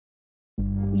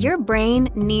Your brain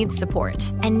needs support,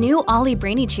 and new Ollie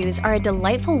Brainy Chews are a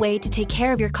delightful way to take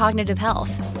care of your cognitive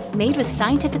health. Made with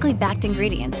scientifically backed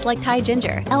ingredients like Thai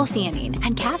ginger, L-theanine,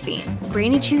 and caffeine,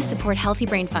 Brainy Chews support healthy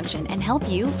brain function and help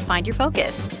you find your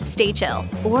focus, stay chill,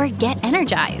 or get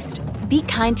energized. Be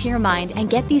kind to your mind and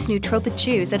get these nootropic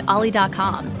chews at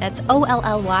ollie.com. That's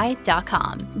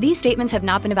OLLY.com. These statements have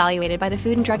not been evaluated by the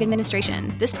Food and Drug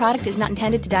Administration. This product is not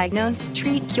intended to diagnose,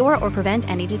 treat, cure, or prevent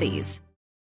any disease.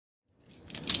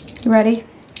 You ready?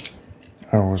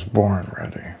 I was born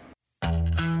ready.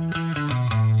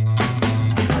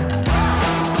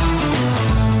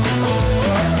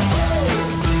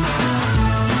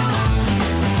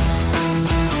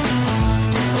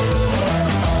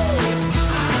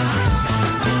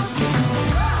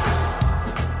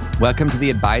 Welcome to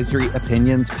the Advisory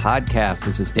Opinions Podcast.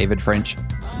 This is David French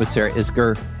with Sarah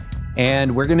Isgur,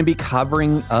 and we're going to be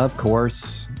covering, of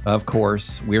course,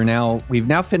 we've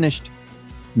now finished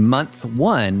month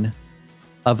one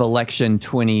of election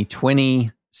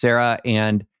 2020, Sarah,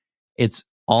 and it's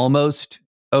almost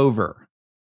over.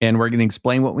 And we're going to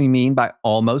explain what we mean by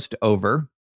almost over.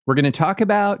 We're going to talk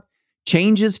about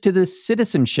changes to the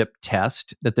citizenship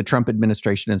test that the Trump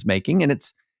administration is making, and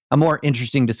it's a more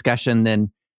interesting discussion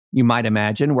than you might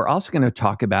imagine. We're also going to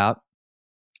talk about,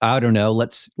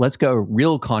 let's go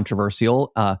real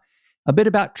controversial, a bit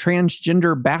about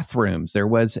transgender bathrooms. There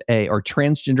was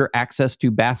transgender access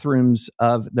to bathrooms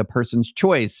of the person's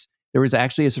choice. There was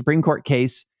actually a Supreme Court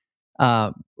case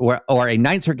or a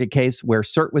Ninth Circuit case where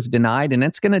cert was denied. And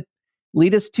that's going to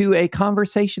lead us to a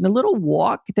conversation, a little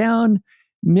walk down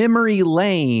memory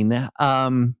lane,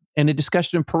 and a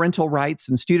discussion of parental rights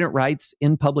and student rights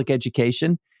in public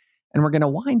education. And we're going to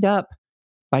wind up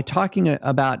by talking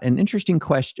about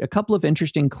a couple of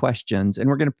interesting questions. And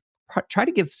we're going to try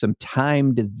to give some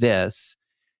time to this,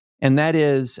 and that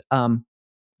is,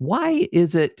 why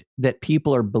is it that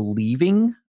people are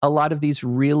believing a lot of these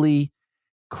really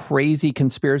crazy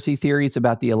conspiracy theories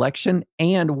about the election,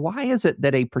 and why is it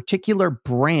that a particular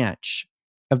branch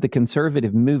of the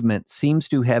conservative movement seems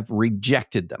to have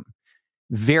rejected them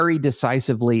very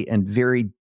decisively and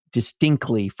very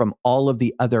distinctly from all of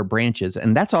the other branches?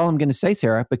 And that's all I'm going to say,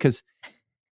 Sarah, because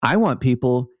I want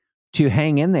people to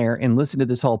hang in there and listen to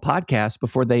this whole podcast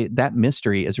before that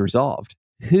mystery is resolved.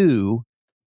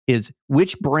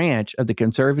 Which branch of the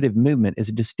conservative movement is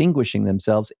distinguishing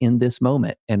themselves in this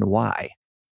moment, and why?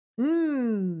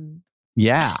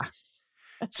 Yeah.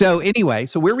 So anyway,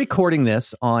 we're recording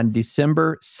this on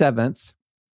December 7th,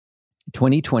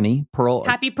 2020.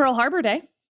 Happy Pearl Harbor Day.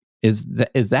 Is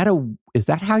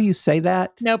that how you say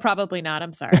that? No, probably not.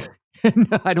 I'm sorry.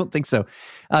 No, I don't think so.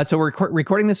 So we're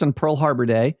recording this on Pearl Harbor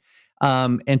Day.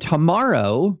 And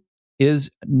tomorrow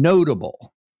is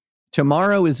notable.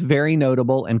 Tomorrow is very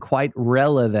notable and quite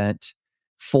relevant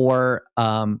for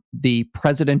the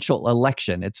presidential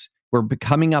election. We're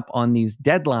coming up on these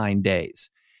deadline days.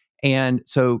 And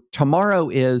so tomorrow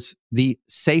is the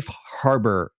safe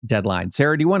harbor deadline.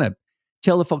 Sarah, do you want to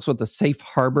tell the folks what the safe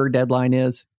harbor deadline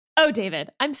is? Oh, David,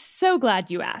 I'm so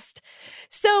glad you asked.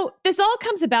 So this all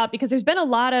comes about because there's been a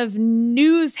lot of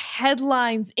news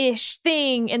headlines-ish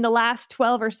thing in the last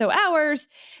 12 or so hours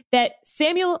that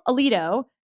Samuel Alito,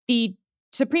 the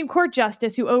Supreme Court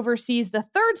justice who oversees the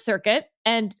Third Circuit,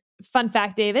 and fun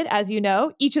fact, David, as you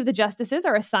know, each of the justices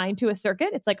are assigned to a circuit.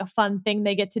 It's like a fun thing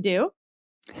they get to do.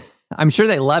 I'm sure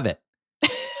they love it.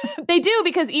 They do,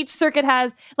 because each circuit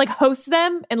has hosts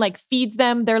them and feeds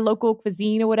them their local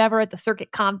cuisine or whatever at the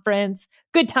circuit conference.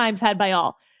 Good times had by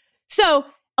all. So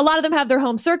a lot of them have their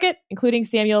home circuit, including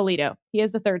Samuel Alito. He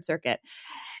has the Third Circuit.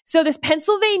 So this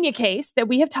Pennsylvania case that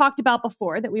we have talked about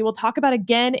before, that we will talk about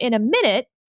again in a minute,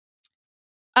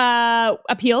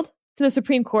 appealed to the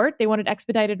Supreme Court. They wanted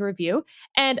expedited review.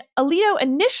 And Alito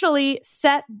initially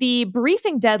set the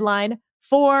briefing deadline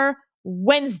for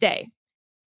Wednesday.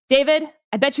 David,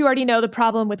 I bet you already know the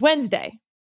problem with Wednesday.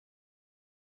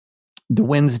 The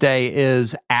Wednesday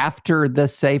is after the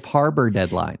safe harbor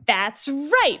deadline. That's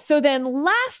right. So then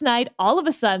last night, all of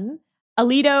a sudden,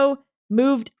 Alito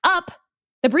moved up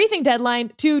the briefing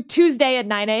deadline to Tuesday at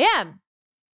 9 a.m.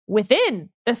 within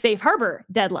the safe harbor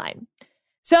deadline.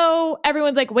 So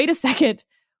everyone's like, wait a second.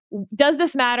 Does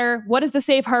this matter? What is the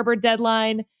safe harbor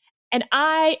deadline? And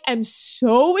I am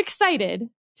so excited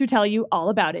to tell you all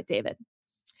about it, David.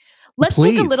 Let's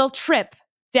Please. take a little trip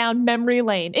down memory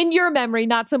lane. In your memory,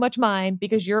 not so much mine,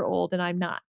 because you're old and I'm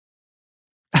not.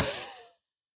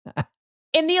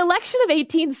 In the election of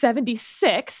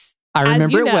 1876, I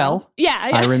remember it know, well.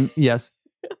 Yeah. Yes.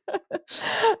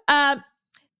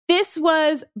 This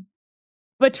was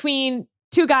between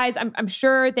two guys, I'm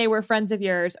sure they were friends of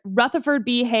yours, Rutherford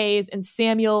B. Hayes and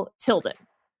Samuel Tilden.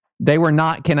 They were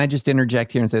not, can I just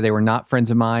interject here and say they were not friends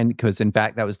of mine? Because in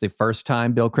fact, that was the first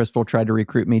time Bill Kristol tried to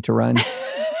recruit me to run.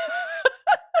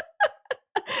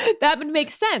 That would make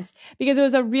sense because it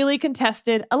was a really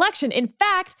contested election. In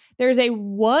fact, there's a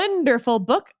wonderful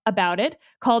book about it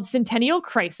called Centennial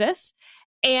Crisis.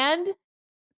 And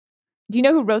do you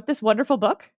know who wrote this wonderful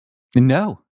book?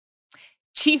 No.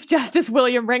 Chief Justice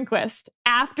William Rehnquist.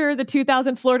 After the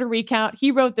 2000 Florida recount,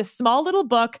 he wrote this small little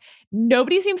book.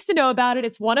 Nobody seems to know about it.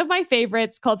 It's one of my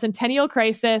favorites called Centennial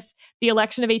Crisis, the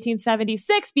election of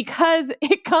 1876, because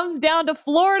it comes down to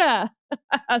Florida.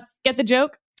 Get the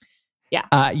joke?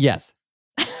 Yeah. Yes.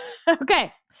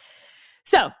 Okay.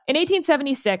 So in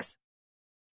 1876,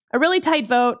 a really tight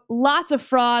vote, lots of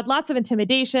fraud, lots of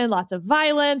intimidation, lots of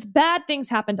violence, bad things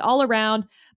happened all around.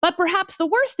 But perhaps the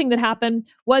worst thing that happened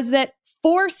was that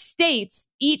 4 states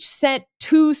each sent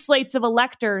 2 slates of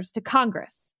electors to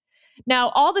Congress. Now,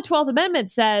 all the 12th Amendment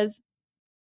says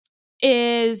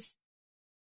is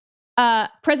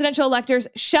presidential electors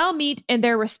shall meet in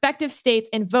their respective states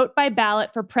and vote by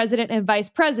ballot for president and vice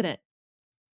president.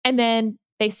 And then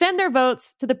they send their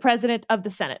votes to the president of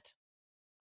the Senate.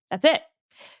 That's it.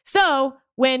 So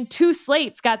when 2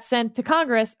 slates got sent to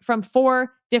Congress from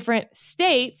 4 different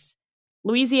states,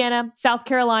 Louisiana, South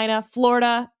Carolina,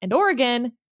 Florida, and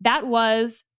Oregon, that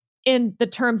was, in the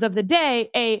terms of the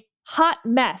day, a hot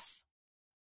mess.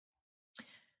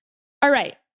 All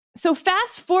right. So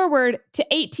fast forward to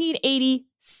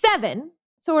 1887,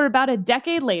 so we're about a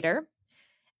decade later,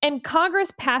 and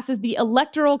Congress passes the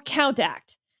Electoral Count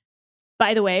Act.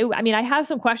 By the way, I mean, I have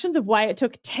some questions of why it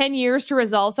took 10 years to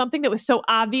resolve something that was so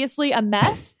obviously a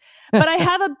mess. But I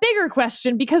have a bigger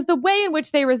question because the way in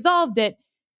which they resolved it,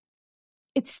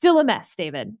 it's still a mess,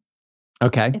 David.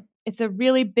 Okay. It's a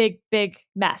really big, big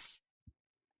mess.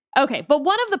 Okay, but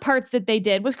one of the parts that they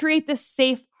did was create this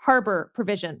safe harbor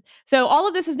provision. So all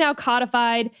of this is now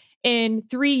codified in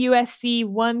 3 USC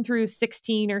 1 through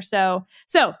 16 or so.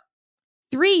 So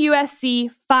 3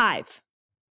 USC 5.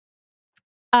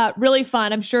 Really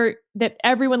fun. I'm sure that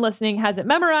everyone listening has it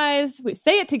memorized. We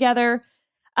say it together.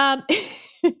 I'm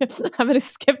going to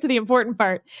skip to the important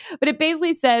part. But it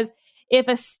basically says, if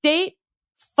a state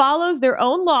follows their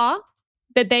own law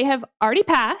that they have already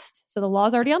passed, so the law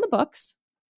is already on the books,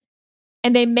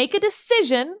 and they make a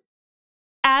decision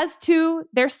as to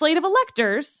their slate of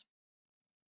electors,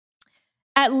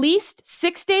 at least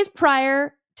 6 days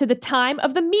prior to the time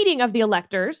of the meeting of the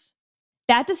electors,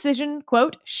 that decision,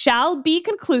 quote, shall be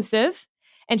conclusive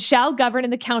and shall govern in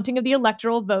the counting of the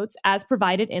electoral votes as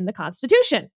provided in the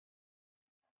Constitution.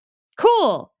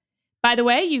 Cool. By the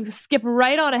way, you skip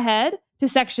right on ahead to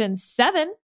Section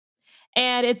 7,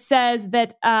 and it says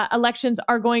that elections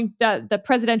are going, the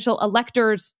presidential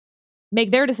electors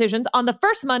make their decisions on the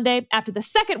first Monday after the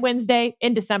second Wednesday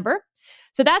in December.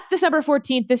 So that's December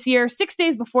 14th this year. 6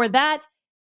 days before that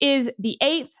is the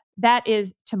 8th. That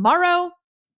is tomorrow.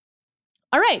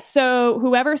 All right, so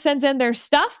whoever sends in their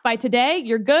stuff by today,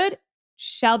 you're good,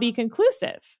 shall be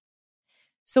conclusive.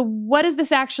 So what does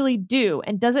this actually do?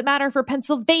 And does it matter for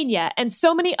Pennsylvania? And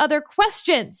so many other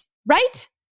questions, right?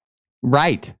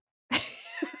 Right.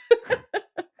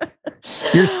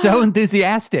 You're so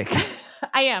enthusiastic.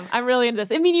 I am. I'm really into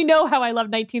this. I mean, you know how I love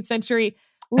 19th century,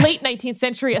 late 19th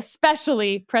century,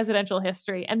 especially presidential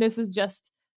history. And this is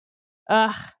just,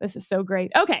 this is so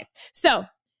great. Okay, so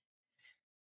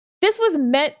this was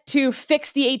meant to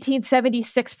fix the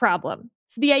 1876 problem.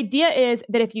 So the idea is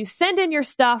that if you send in your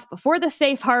stuff before the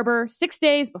safe harbor, 6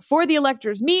 days before the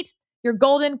electors meet, you're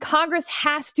golden. Congress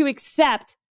has to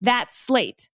accept that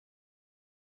slate.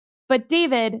 But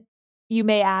David, you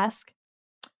may ask,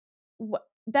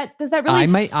 does that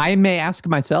really? I may ask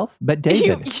myself, but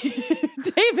David.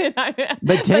 David.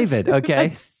 But David,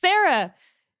 okay. Sarah,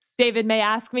 David may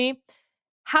ask me,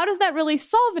 how does that really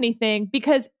solve anything?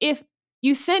 Because if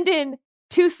you send in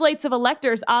 2 slates of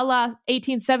electors a la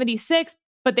 1876,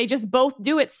 but they just both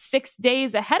do it 6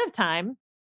 days ahead of time,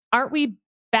 aren't we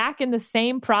back in the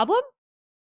same problem?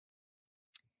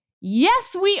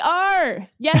 Yes, we are.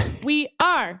 Yes, we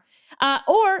are.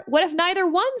 Or what if neither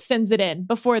one sends it in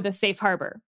before the safe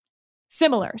harbor?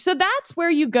 Similar. So that's where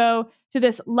you go to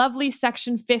this lovely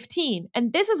Section 15.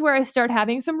 And this is where I start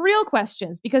having some real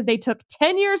questions because they took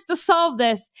 10 years to solve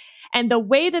this. And the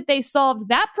way that they solved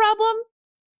that problem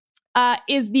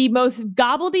is the most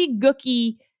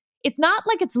gobbledygooky. It's not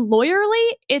like it's lawyerly.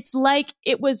 It's like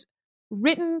it was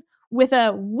written with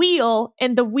a wheel,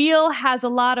 and the wheel has a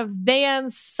lot of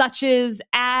thans, suches,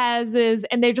 ases,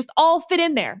 and they just all fit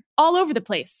in there, all over the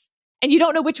place. And you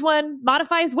don't know which one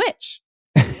modifies which.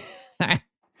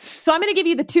 So I'm going to give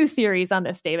you the two theories on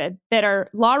this, David, that are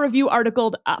Law Review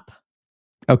articled up.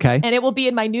 Okay. And it will be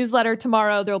in my newsletter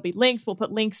tomorrow. There will be links. We'll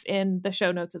put links in the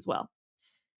show notes as well.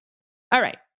 All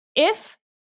right. If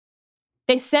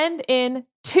they send in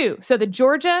two, so the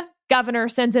Georgia governor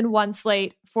sends in one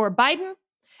slate for Biden,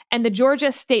 and the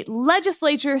Georgia state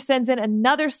legislature sends in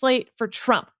another slate for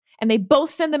Trump, and they both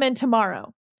send them in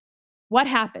tomorrow, what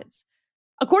happens?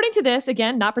 According to this,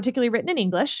 again, not particularly written in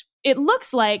English, it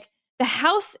looks like the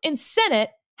House and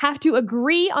Senate have to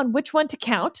agree on which one to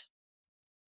count,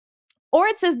 or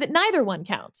it says that neither one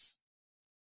counts.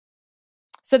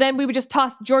 So then we would just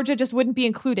toss, Georgia just wouldn't be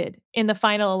included in the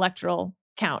final electoral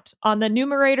count on the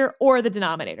numerator or the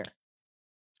denominator.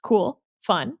 Cool,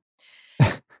 fun.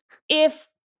 If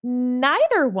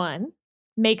neither one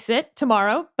makes it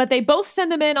tomorrow, but they both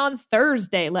send them in on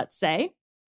Thursday, let's say,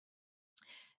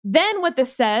 then what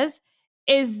this says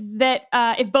is that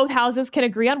if both houses can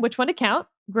agree on which one to count,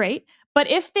 great. But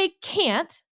if they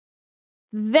can't,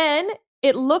 then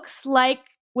it looks like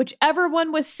whichever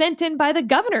one was sent in by the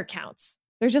governor counts.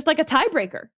 There's just like a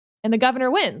tiebreaker, and the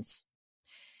governor wins.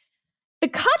 The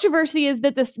controversy is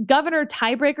that this governor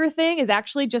tiebreaker thing is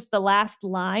actually just the last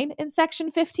line in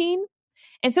Section 15.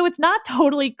 And so it's not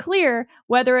totally clear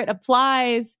whether it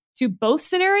applies to both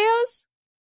scenarios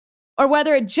or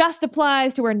whether it just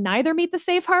applies to where neither meet the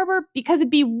safe harbor, because it'd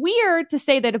be weird to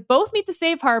say that if both meet the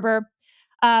safe harbor,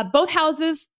 both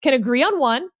houses can agree on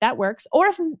one, that works. Or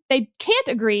if they can't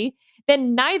agree,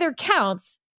 then neither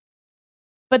counts,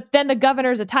 but then the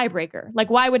governor's a tiebreaker. Like,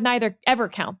 why would neither ever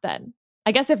count then?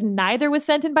 I guess if neither was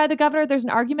sent in by the governor, there's an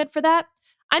argument for that.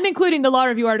 I'm including the Law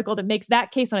Review article that makes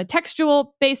that case on a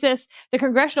textual basis. The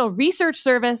Congressional Research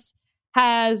Service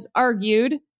has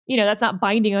argued, that's not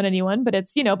binding on anyone, but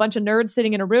it's, a bunch of nerds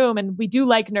sitting in a room, and we do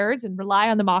like nerds and rely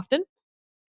on them often.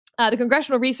 The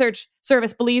Congressional Research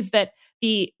Service believes that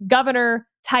the governor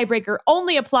tiebreaker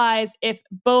only applies if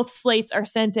both slates are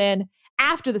sent in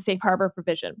after the safe harbor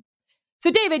provision.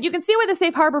 So, David, you can see why the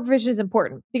safe harbor provision is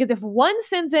important, because if one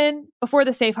sends in before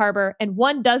the safe harbor and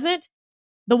one doesn't,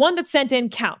 the one that's sent in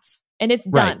counts, and it's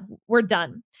done. Right. We're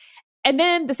done. And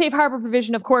then the safe harbor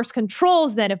provision, of course,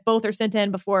 controls then if both are sent in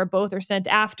before, both are sent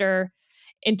after,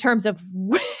 in terms of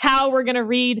how we're going to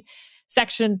read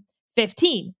Section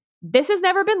 15. This has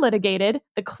never been litigated.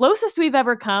 The closest we've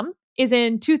ever come is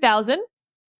in 2000.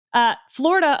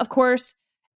 Florida, of course,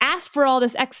 asked for all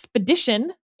this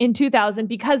expedition in 2000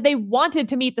 because they wanted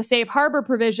to meet the safe harbor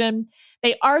provision.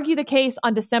 They argue the case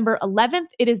on December 11th.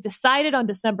 It is decided on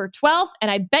December 12th. And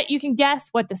I bet you can guess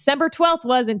what December 12th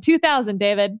was in 2000,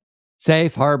 David.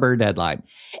 Safe harbor deadline.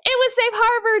 It was Safe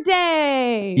Harbor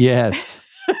Day. Yes.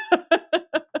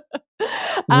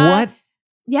 What?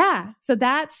 Yeah. So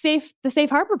that's the safe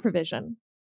harbor provision.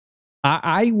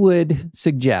 I would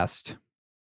suggest,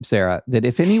 Sarah, that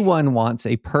if anyone wants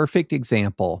a perfect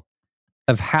example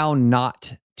of how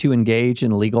not to engage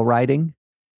in legal writing,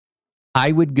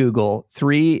 I would Google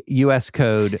 3 U.S.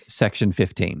 Code Section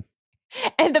 15.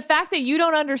 And the fact that you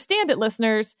don't understand it,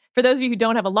 listeners, for those of you who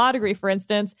don't have a law degree, for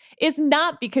instance, is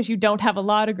not because you don't have a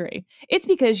law degree. It's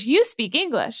because you speak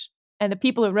English, and the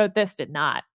people who wrote this did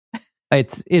not.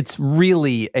 It's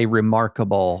really a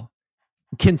remarkable,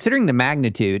 considering the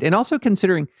magnitude, and also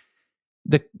considering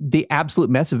the absolute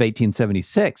mess of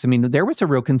 1876. I mean, there was a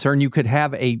real concern you could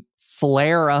have a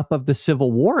flare up of the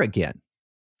Civil War again.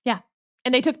 Yeah.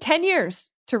 And they took 10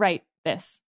 years to write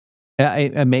this.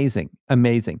 Amazing.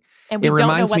 And it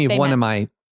reminds me of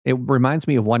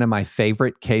one of my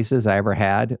favorite cases I ever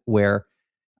had, where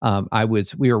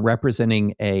we were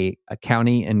representing a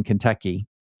county in Kentucky,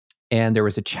 and there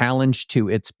was a challenge to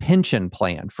its pension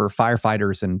plan for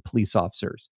firefighters and police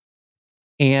officers.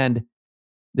 And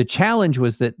the challenge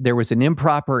was that there was an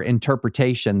improper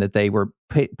interpretation that they were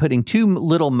putting too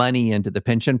little money into the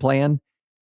pension plan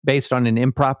based on an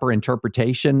improper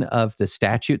interpretation of the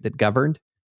statute that governed.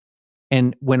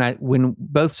 And when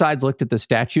both sides looked at the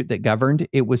statute that governed,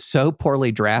 it was so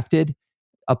poorly drafted,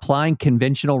 applying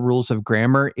conventional rules of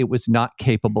grammar, it was not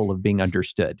capable of being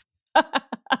understood.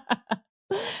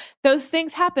 Those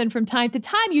things happen from time to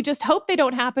time. You just hope they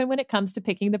don't happen when it comes to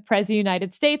picking the President of the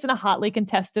United States in a hotly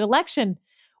contested election,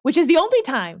 which is the only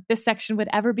time this section would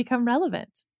ever become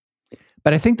relevant.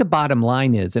 But I think the bottom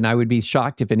line is, and I would be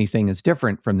shocked if anything is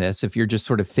different from this, if you're just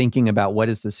sort of thinking about what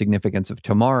is the significance of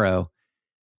tomorrow.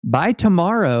 By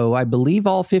tomorrow, I believe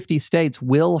all 50 states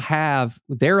will have,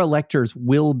 their electors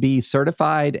will be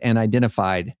certified and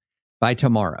identified by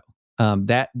tomorrow.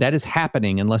 That is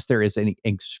happening unless there is any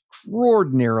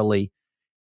extraordinarily,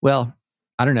 well,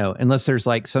 I don't know, unless there's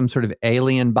like some sort of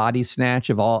alien body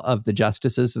snatch of all of the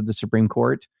justices of the Supreme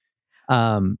Court.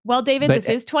 Well, David, but this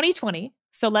is 2020,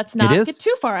 so let's not get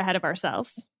too far ahead of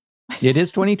ourselves. It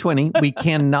is 2020. We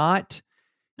cannot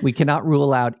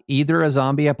rule out either a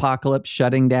zombie apocalypse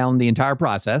shutting down the entire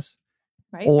process,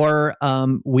 right? Or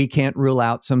we can't rule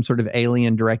out some sort of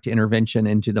alien direct intervention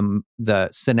into the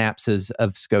synapses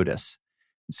of SCOTUS.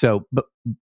 So, but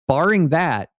barring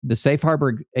that, the safe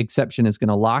harbor exception is going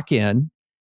to lock in.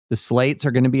 The slates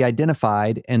are going to be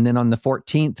identified. And then on the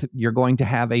 14th, you're going to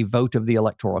have a vote of the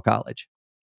Electoral College.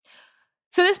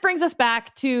 So this brings us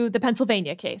back to the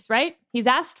Pennsylvania case, right? He's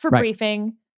asked for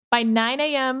briefing by 9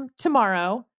 a.m.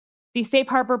 tomorrow. The safe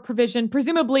harbor provision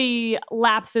presumably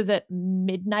lapses at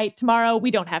midnight tomorrow.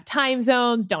 We don't have time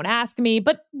zones. Don't ask me,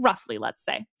 but roughly, let's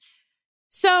say.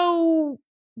 So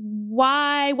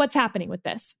what's happening with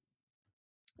this?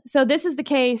 So this is the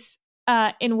case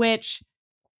in which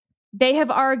they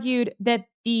have argued that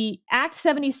the Act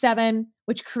 77,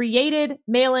 which created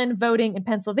mail-in voting in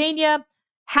Pennsylvania,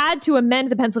 had to amend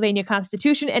the Pennsylvania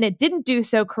Constitution, and it didn't do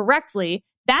so correctly.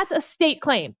 That's a state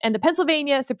claim. And the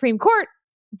Pennsylvania Supreme Court,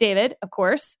 David, of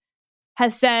course,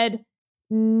 has said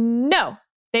no.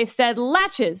 They've said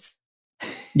laches.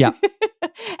 Yeah.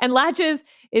 And laches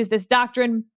is this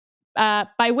doctrine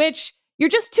by which you're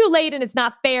just too late and it's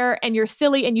not fair and you're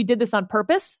silly and you did this on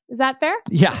purpose. Is that fair?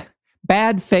 Yeah.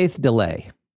 Bad faith delay.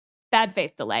 Bad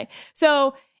faith delay.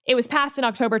 So it was passed in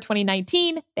October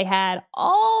 2019. They had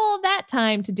all that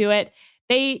time to do it.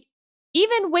 They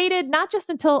even waited not just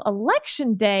until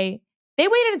Election Day, they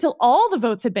waited until all the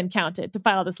votes had been counted to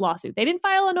file this lawsuit. They didn't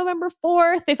file on November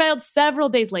 4th. They filed several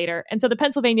days later. And so the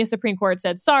Pennsylvania Supreme Court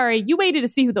said, sorry, you waited to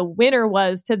see who the winner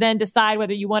was to then decide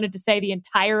whether you wanted to say the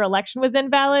entire election was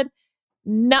invalid.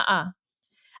 Nuh-uh.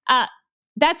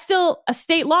 That's still a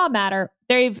state law matter.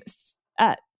 They've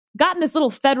gotten this little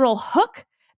federal hook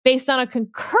based on a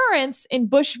concurrence in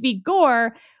Bush v.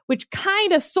 Gore, which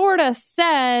kind of sort of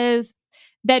says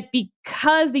that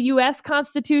because the U.S.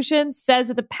 Constitution says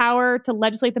that the power to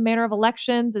legislate the manner of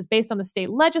elections is based on the state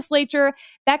legislature,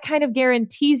 that kind of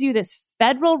guarantees you this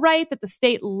federal right that the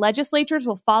state legislatures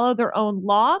will follow their own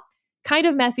law. Kind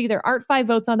of messy. There aren't 5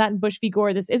 votes on that in Bush v.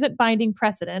 Gore. This isn't binding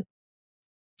precedent.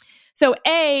 So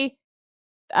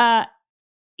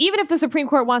even if the Supreme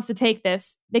Court wants to take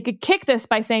this, they could kick this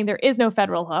by saying there is no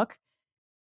federal hook.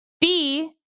 B,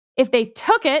 if they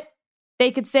took it,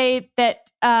 they could say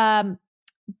that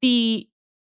the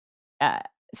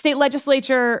state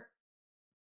legislature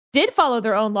did follow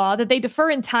their own law, that they defer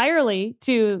entirely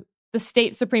to the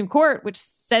state Supreme Court, which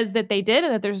says that they did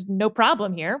and that there's no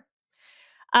problem here.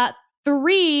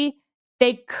 3,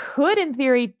 they could, in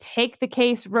theory, take the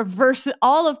case, reverse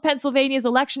all of Pennsylvania's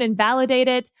election, invalidate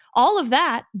it, all of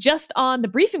that just on the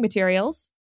briefing materials.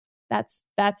 That's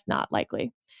not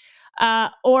likely.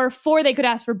 Or 4, they could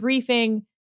ask for briefing,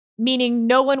 meaning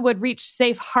no one would reach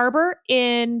safe harbor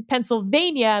in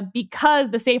Pennsylvania because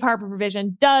the safe harbor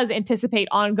provision does anticipate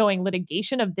ongoing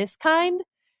litigation of this kind.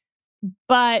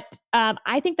 But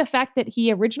I think the fact that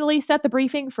he originally set the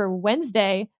briefing for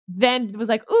Wednesday then was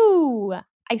like, ooh,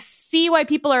 I see why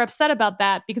people are upset about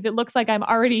that, because it looks like I'm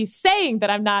already saying that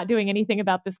I'm not doing anything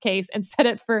about this case, and set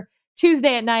it for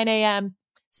Tuesday at 9 a.m.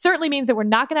 certainly means that we're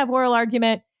not going to have oral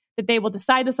argument, that they will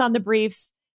decide this on the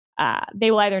briefs.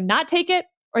 They will either not take it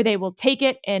or they will take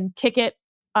it and kick it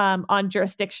on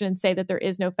jurisdiction and say that there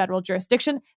is no federal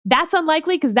jurisdiction. That's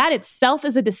unlikely because that itself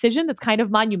is a decision that's kind of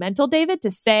monumental, David,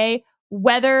 to say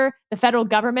whether the federal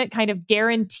government kind of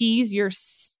guarantees your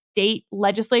state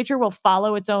legislature will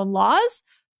follow its own laws.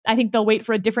 I think they'll wait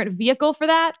for a different vehicle for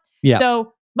that. Yeah.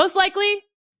 So most likely,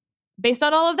 based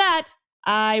on all of that,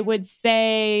 I would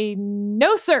say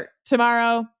no cert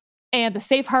tomorrow, and the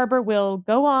safe harbor will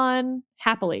go on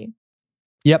happily.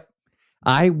 Yep.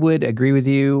 I would agree with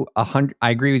you. I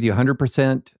agree with you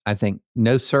 100%. I think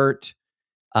no cert,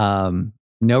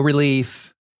 no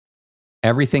relief,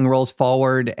 everything rolls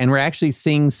forward. And we're actually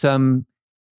seeing some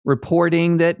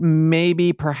reporting that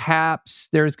maybe perhaps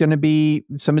there's going to be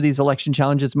some of these election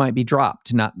challenges might be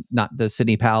dropped, not the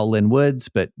Sidney Powell, Lynn Woods,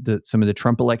 but some of the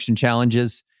Trump election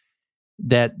challenges,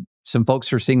 that some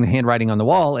folks are seeing the handwriting on the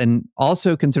wall. And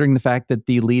also considering the fact that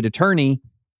the lead attorney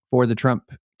for the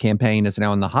Trump campaign is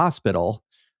now in the hospital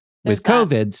with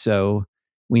COVID. So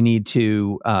we need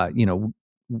to,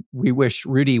 we wish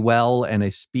Rudy well and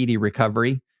a speedy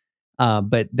recovery.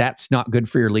 But that's not good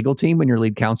for your legal team when your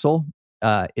lead counsel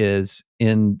is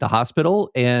in the hospital.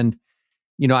 And,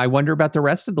 I wonder about the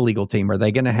rest of the legal team. Are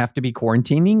they going to have to be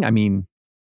quarantining? I mean,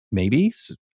 maybe.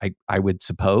 I would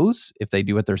suppose, if they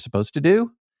do what they're supposed to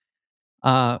do.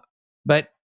 But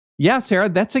yeah, Sarah,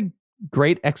 that's a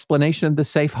great explanation of the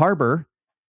safe harbor,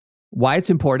 why it's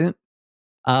important,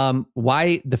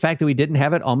 Why the fact that we didn't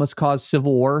have it almost caused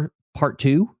Civil War Part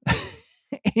 2,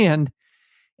 and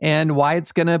why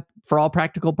it's going to, for all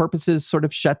practical purposes, sort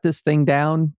of shut this thing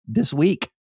down this week.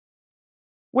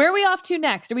 Where are we off to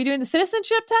next? Are we doing the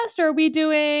citizenship test, or are we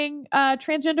doing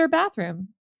transgender bathroom?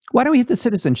 Why don't we hit the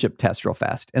citizenship test real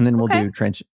fast, and then we'll do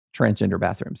transgender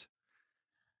bathrooms.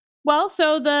 Well,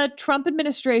 so the Trump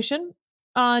administration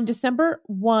on December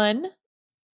 1,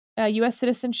 U.S.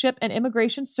 Citizenship and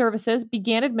Immigration Services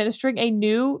began administering a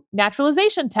new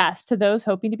naturalization test to those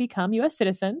hoping to become U.S.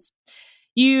 citizens.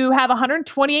 You have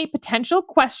 128 potential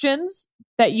questions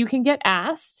that you can get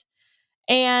asked,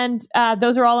 and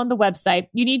those are all on the website.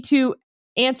 You need to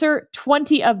answer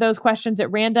 20 of those questions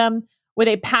at random with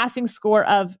a passing score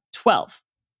of 12.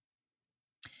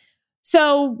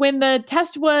 So when the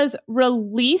test was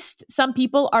released, some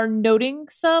people are noting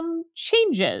some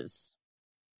changes.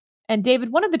 And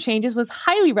David, one of the changes was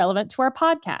highly relevant to our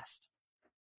podcast.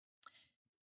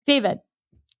 David.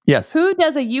 Yes. Who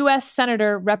does a U.S.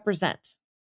 senator represent?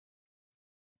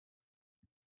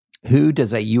 Who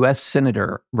does a U.S.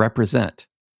 senator represent?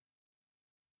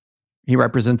 He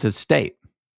represents his state.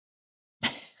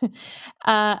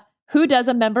 Who does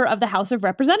a member of the House of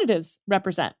Representatives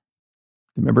represent?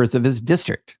 The members of his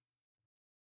district.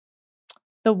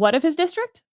 The what of his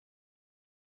district?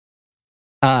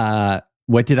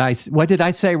 What did I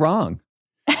say wrong?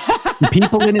 The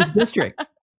people in his district.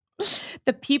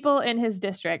 The people in his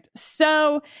district.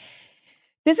 So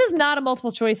this is not a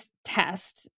multiple choice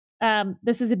test.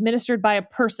 This is administered by a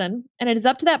person, and it is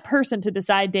up to that person to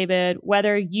decide, David,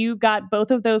 whether you got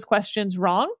both of those questions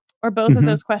wrong or both of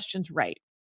those questions right.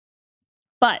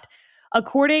 But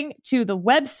according to the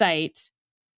website,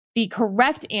 the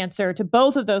correct answer to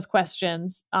both of those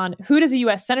questions on who does a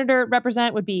U.S. senator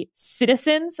represent would be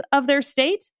citizens of their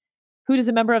state. Who does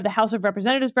a member of the House of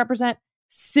Representatives represent?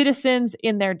 Citizens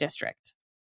in their district.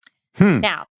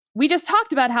 Now, we just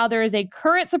talked about how there is a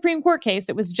current Supreme Court case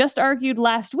that was just argued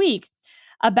last week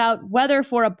about whether,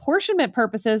 for apportionment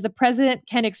purposes, the president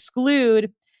can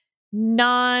exclude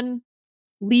non-legal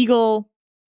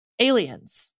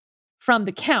aliens from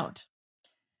the count.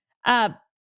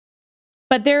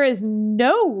 But there is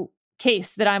no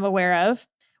case that I'm aware of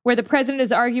where the president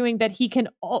is arguing that he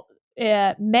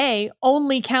may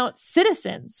only count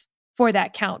citizens for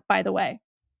that count, by the way.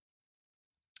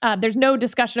 There's no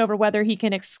discussion over whether he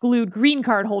can exclude green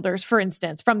card holders, for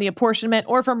instance, from the apportionment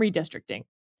or from redistricting.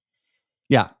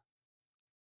 Yeah.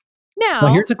 Now,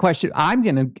 well, here's a question. I'm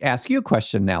going to ask you a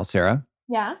question now, Sarah.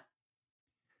 Yeah.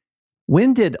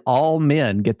 When did all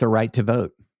men get the right to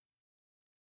vote?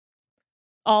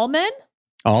 All men?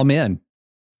 All men.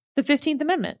 The 15th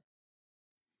Amendment.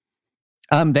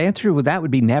 The answer to that would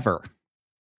be never.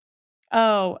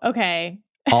 Oh, okay.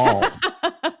 All.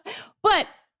 But,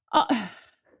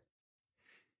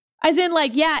 as in,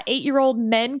 like, yeah, 8-year-old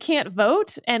men can't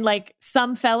vote, and like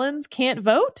some felons can't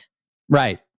vote?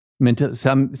 Right.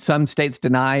 Some states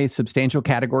deny substantial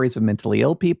categories of mentally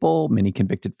ill people, many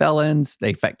convicted felons.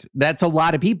 That's a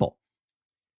lot of people.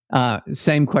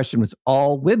 Same question was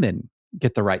all women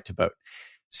get the right to vote.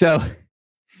 So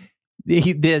look,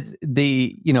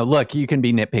 you can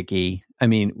be nitpicky. I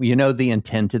mean, you know the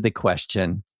intent of the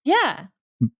question. Yeah.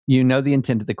 You know the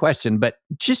intent of the question, but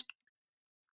just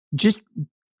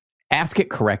ask it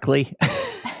correctly.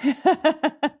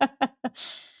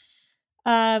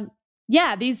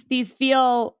 Yeah, these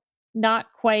feel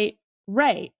not quite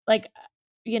right. Like,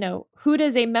 who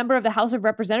does a member of the House of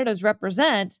Representatives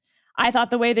represent? I thought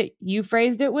the way that you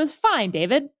phrased it was fine,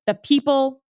 David. The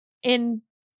people in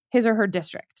his or her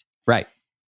district. Right.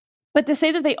 But to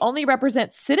say that they only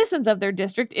represent citizens of their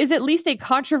district is at least a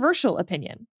controversial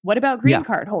opinion. What about green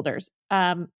card holders?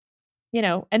 And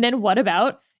then what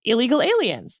about illegal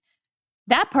aliens?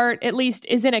 That part, at least,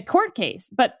 is in a court case.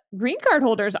 But green card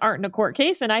holders aren't in a court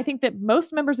case. And I think that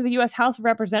most members of the U.S. House of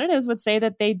Representatives would say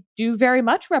that they do very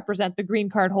much represent the green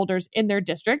card holders in their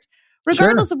district,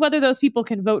 regardless of whether those people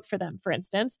can vote for them, for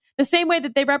instance, the same way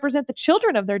that they represent the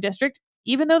children of their district,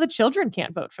 even though the children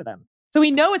can't vote for them. So we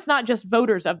know it's not just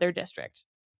voters of their district.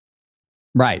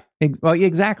 Right. Well,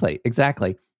 exactly.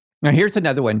 Now, here's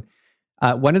another one.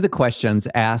 One of the questions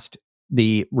asked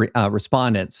the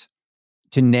respondents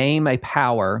to name a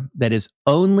power that is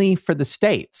only for the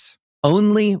states.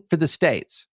 Only for the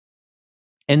states.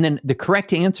 And then the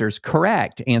correct answers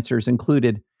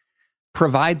included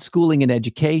provide schooling and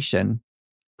education,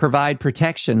 provide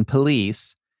protection,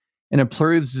 police, and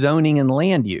approve zoning and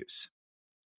land use.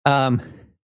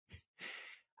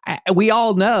 We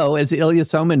all know, as Ilya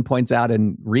Somin points out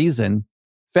in Reason,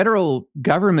 federal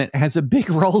government has a big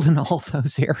role in all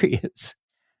those areas.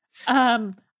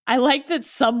 I like that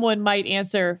someone might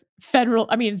answer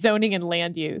zoning and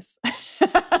land use.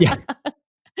 Yeah.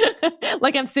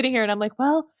 Like I'm sitting here and I'm like,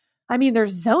 well,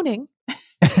 there's zoning.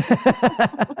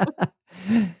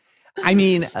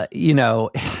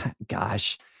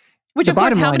 Gosh. Which, The of course,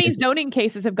 bottom how line many is- zoning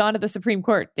cases have gone to the Supreme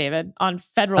Court, David, on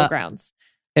federal grounds?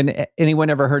 And anyone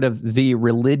ever heard of the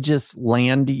Religious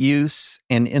Land Use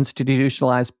and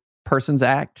Institutionalized Persons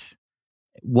Act?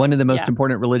 One of the most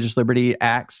important religious liberty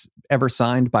acts ever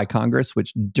signed by Congress,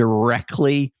 which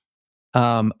directly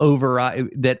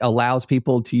that allows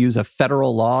people to use a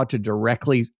federal law to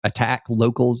directly attack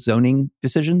local zoning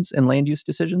decisions and land use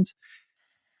decisions.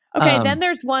 Okay, then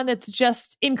there's one that's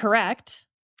just incorrect.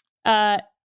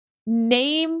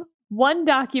 Name one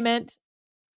document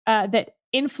that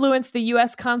influenced the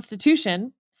U.S.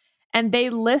 Constitution, and they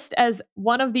list as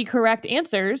one of the correct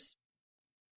answers.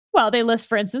 Well, they list,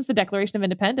 for instance, the Declaration of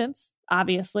Independence,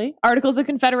 obviously. Articles of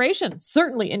Confederation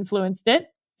certainly influenced it.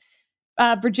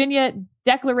 Virginia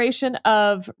Declaration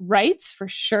of Rights, for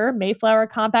sure. Mayflower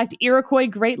Compact, Iroquois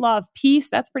Great Law of Peace.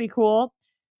 That's pretty cool.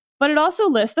 But it also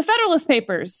lists the Federalist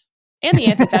Papers and the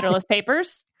Anti-Federalist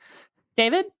Papers.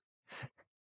 David?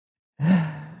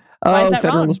 Why is that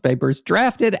Federalist wrong? Papers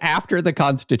drafted after the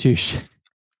Constitution.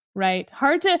 Right.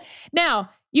 Hard to... Now,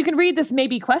 you can read this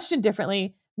maybe question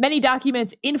differently. Many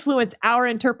documents influence our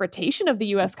interpretation of the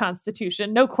U.S.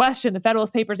 Constitution. No question, the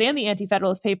Federalist Papers and the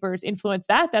Anti-Federalist Papers influence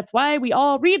that. That's why we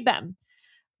all read them.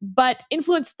 But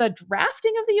influence the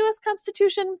drafting of the U.S.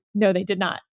 Constitution? No, they did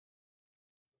not.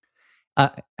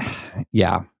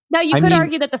 Yeah. Now, you could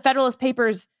argue that the Federalist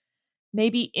Papers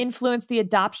maybe influenced the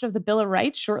adoption of the Bill of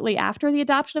Rights shortly after the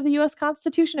adoption of the U.S.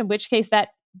 Constitution, in which case that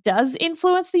does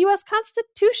influence the U.S.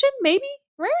 Constitution. Maybe,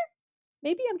 right?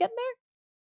 Maybe I'm getting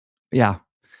there. Yeah.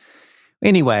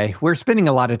 Anyway, we're spending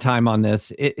a lot of time on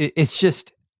this. It's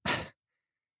just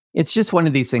one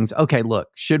of these things. Okay, look,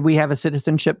 should we have a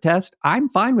citizenship test? I'm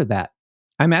fine with that.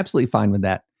 I'm absolutely fine with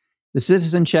that. The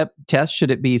citizenship test, should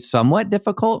it be somewhat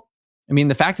difficult? I mean,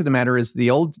 the fact of the matter is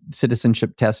the old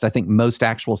citizenship test, I think most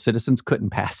actual citizens couldn't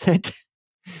pass it.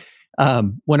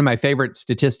 One of my favorite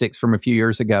statistics from a few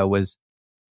years ago was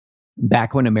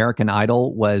back when American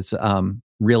Idol was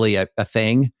really a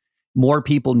thing. More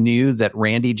people knew that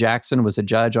Randy Jackson was a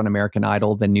judge on American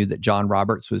Idol than knew that John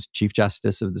Roberts was Chief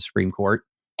Justice of the Supreme Court.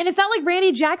 And it's not like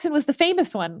Randy Jackson was the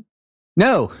famous one.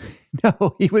 No,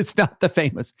 he was not the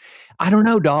famous. I don't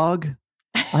know, dog.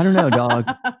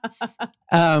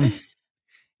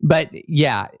 But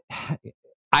yeah,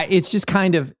 it's just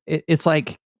kind of, it's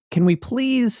like, can we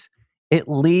please at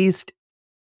least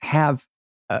have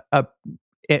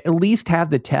at least have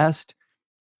the test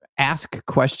ask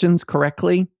questions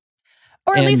correctly?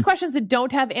 Or at least questions that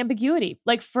don't have ambiguity.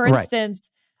 Like, for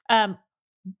instance,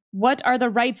 what are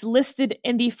the rights listed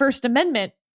in the First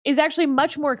Amendment is actually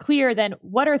much more clear than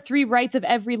what are 3 rights of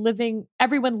everyone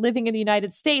living in the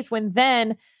United States, when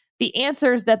then the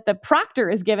answers that the proctor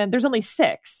is given, there's only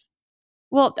 6.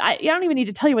 Well, I don't even need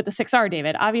to tell you what the 6 are,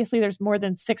 David. Obviously, there's more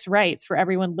than 6 rights for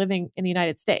everyone living in the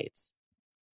United States.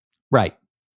 Right.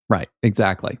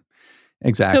 Exactly.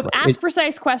 So ask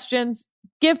precise questions,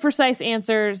 give precise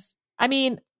answers. I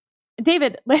mean,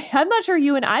 David, I'm not sure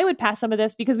you and I would pass some of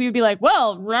this, because we would be like,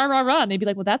 well, rah, rah, rah. And they'd be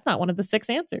like, well, that's not one of the 6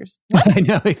 answers. What? I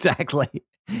know, exactly.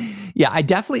 Yeah, I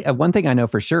definitely, one thing I know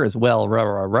for sure is, well, rah,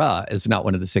 rah, rah is not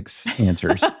one of the 6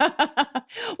 answers.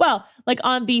 Well, like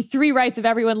on the 3 rights of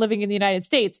everyone living in the United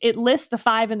States, it lists the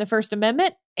 5 in the First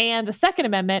Amendment and the Second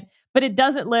Amendment, but it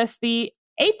doesn't list the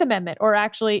 8th Amendment or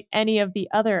actually any of the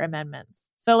other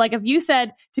amendments. So like if you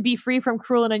said to be free from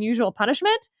cruel and unusual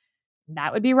punishment,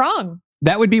 that would be wrong.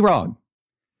 That would be wrong.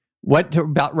 What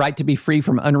about right to be free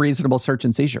from unreasonable search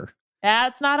and seizure?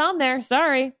 That's not on there.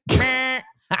 Sorry.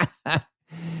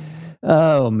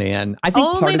 Oh, man. I think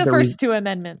only the first 2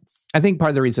 amendments. I think part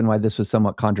of the reason why this was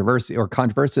somewhat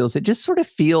controversial is it just sort of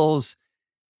feels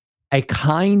a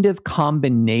kind of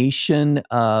combination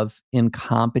of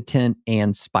incompetent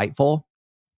and spiteful.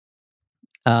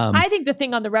 I think the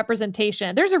thing on the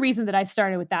representation, there's a reason that I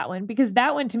started with that one, because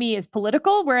that one to me is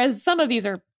political, whereas some of these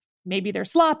are, maybe they're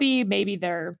sloppy, maybe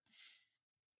they're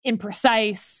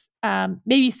imprecise,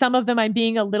 maybe some of them I'm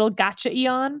being a little gotcha-y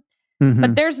on. Mm-hmm.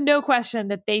 But there's no question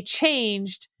that they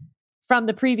changed from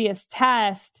the previous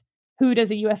test. Who does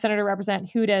a U.S. Senator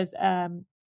represent? Who does a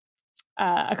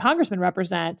congressman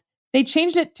represent? They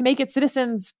changed it to make it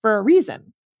citizens for a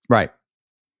reason. Right.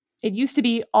 It used to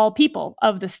be all people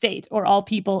of the state or all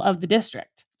people of the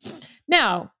district.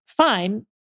 Now, fine.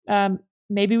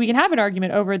 Maybe we can have an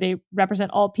argument over they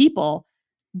represent all people,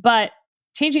 but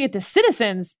changing it to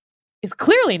citizens is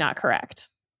clearly not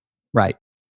correct. Right.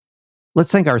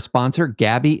 Let's thank our sponsor,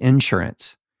 Gabi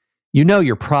Insurance. You know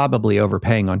you're probably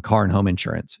overpaying on car and home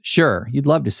insurance. Sure, you'd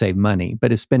love to save money,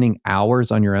 but is spending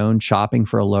hours on your own shopping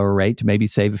for a lower rate to maybe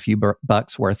save a few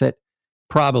bucks worth it?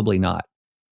 Probably not.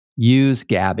 Use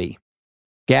Gabi.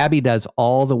 Gabi does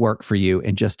all the work for you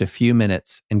in just a few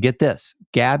minutes. And get this,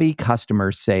 Gabi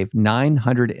customers save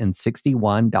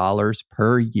 $961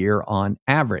 per year on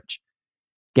average.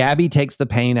 Gabi takes the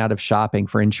pain out of shopping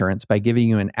for insurance by giving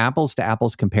you an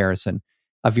apples-to-apples comparison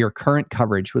of your current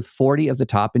coverage with 40 of the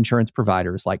top insurance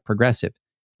providers like Progressive,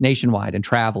 Nationwide, and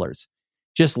Travelers.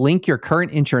 Just link your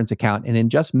current insurance account, and in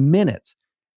just minutes,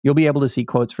 you'll be able to see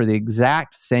quotes for the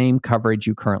exact same coverage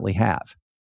you currently have.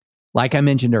 Like I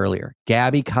mentioned earlier,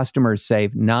 Gabi customers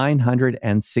save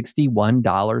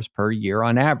 $961 per year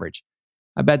on average.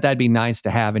 I bet that'd be nice to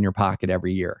have in your pocket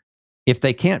every year. If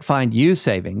they can't find you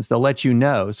savings, they'll let you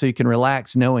know so you can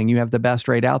relax knowing you have the best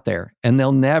rate out there. And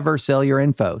they'll never sell your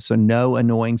info, so no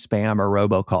annoying spam or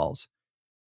robocalls.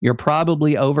 You're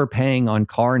probably overpaying on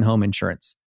car and home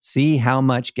insurance. See how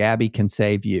much Gabi can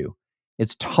save you.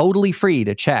 It's totally free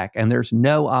to check, and there's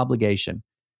no obligation.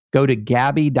 Go to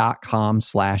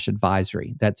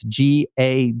Gabi.com/advisory. That's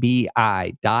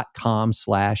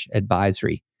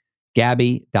GABI.com/advisory.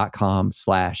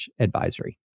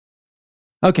 Gabi.com/advisory.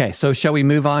 Okay, so shall we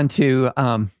move on to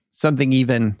something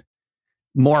even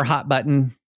more hot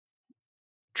button?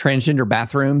 Transgender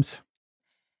bathrooms.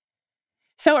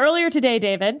 So earlier today,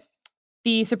 David,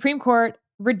 the Supreme Court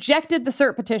rejected the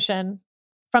cert petition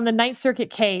from the Ninth Circuit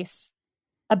case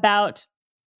about,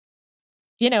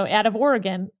 out of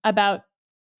Oregon, about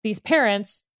these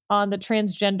parents on the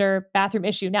transgender bathroom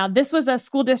issue. Now, this was a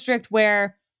school district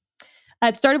where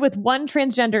it started with one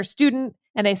transgender student,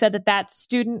 and they said that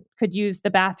student could use the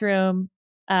bathroom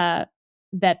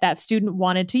that student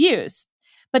wanted to use.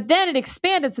 But then it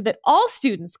expanded so that all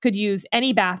students could use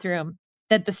any bathroom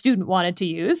that the student wanted to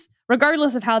use,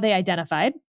 regardless of how they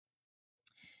identified.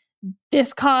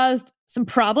 This caused some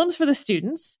problems for the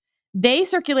students. They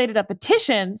circulated a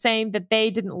petition saying that they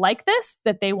didn't like this,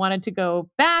 that they wanted to go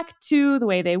back to the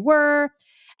way they were.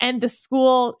 And the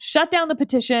school shut down the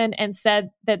petition and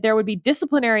said that there would be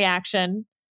disciplinary action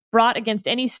brought against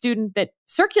any student that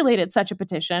circulated such a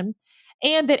petition,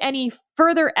 and that any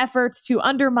further efforts to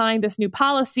undermine this new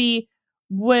policy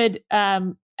would,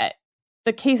 the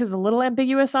case is a little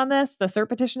ambiguous on this, the cert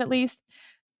petition at least,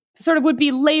 sort of would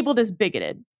be labeled as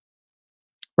bigoted.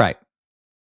 Right.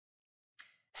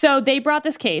 So they brought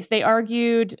this case. They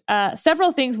argued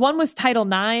several things. One was Title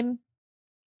IX,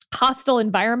 hostile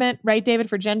environment, right, David,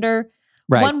 for gender.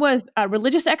 Right. One was a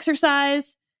religious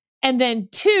exercise. And then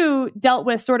two dealt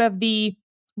with sort of the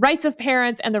rights of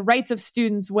parents and the rights of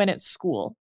students when at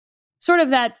school. Sort of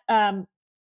that, in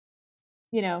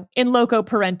loco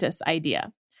parentis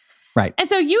idea. Right. And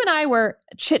so you and I were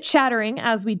chit-chattering,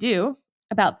 as we do,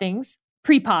 about things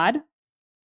pre-pod.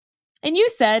 And you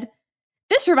said,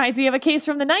 this reminds me of a case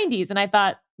from the 90s. And I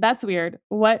thought, that's weird.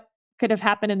 What could have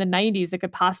happened in the 90s that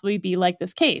could possibly be like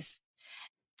this case?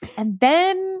 And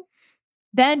then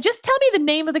just tell me the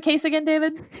name of the case again,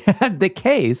 David. The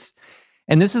case,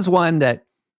 and this is one that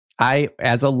I,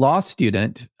 as a law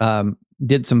student,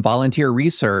 did some volunteer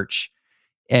research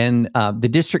in the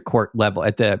district court level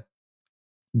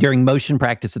during motion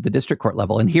practice at the district court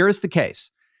level. And here is the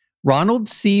case. Ronald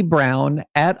C. Brown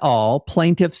et al.,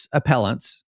 plaintiffs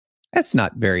appellants, that's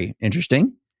not very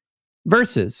interesting,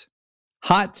 versus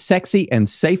Hot, Sexy, and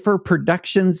Safer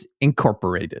Productions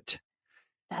Incorporated.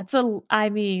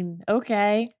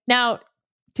 Okay. Now,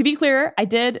 to be clear, I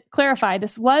did clarify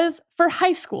this was for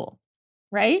high school,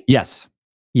 right? Yes.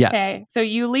 Okay. So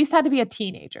you at least had to be a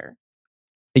teenager.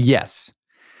 Yes.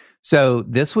 So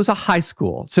this was a high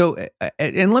school. So,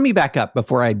 and let me back up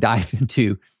before I dive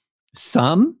into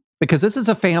because this is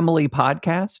a family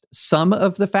podcast, some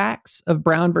of the facts of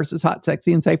Brown versus Hot,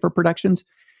 Sexy, and Safer Productions.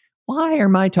 Why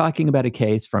am I talking about a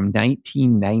case from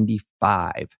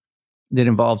 1995 that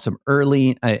involved some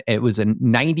early, it was a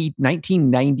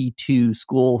 1992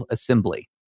 school assembly?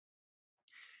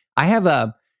 I have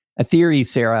a theory,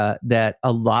 Sarah, that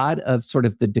a lot of sort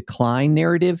of the decline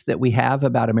narrative that we have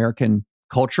about American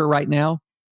culture right now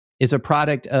is a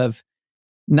product of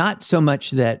not so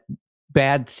much that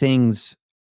things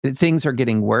are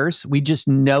getting worse. We just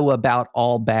know about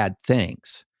all bad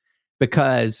things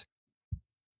because,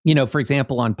 for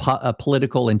example, on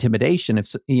political intimidation,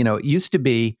 it used to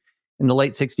be in the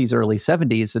late 60s, early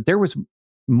 70s, that there was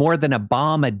more than a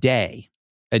bomb a day,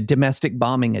 a domestic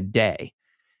bombing a day.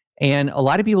 And a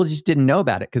lot of people just didn't know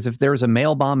about it because if there was a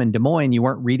mail bomb in Des Moines, you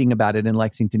weren't reading about it in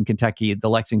Lexington, Kentucky,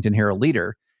 the Lexington Herald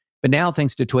Leader. But now,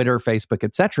 thanks to Twitter, Facebook,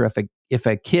 etc., if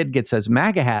a kid gets his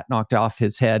MAGA hat knocked off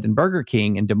his head in Burger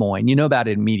King in Des Moines, you know about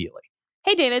it immediately.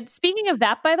 Hey, David, speaking of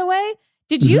that, by the way,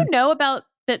 did you know about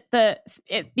that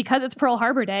because it's Pearl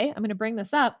Harbor Day, I'm going to bring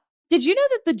this up. Did you know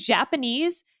that the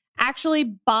Japanese actually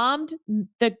bombed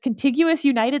the contiguous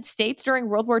United States during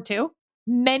World War II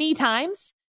many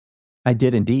times? I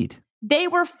did indeed. They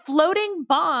were floating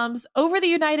bombs over the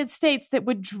United States that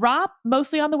would drop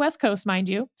mostly on the West Coast, mind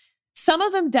you. Some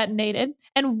of them detonated,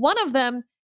 and one of them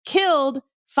killed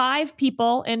 5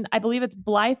 people in, I believe it's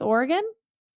Blythe, Oregon.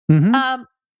 Mm-hmm. And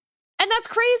that's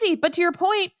crazy. But to your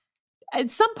point,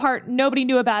 at some part, nobody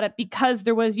knew about it because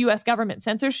there was U.S. government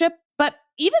censorship. But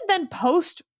even then,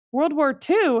 post World War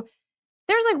II,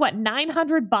 there's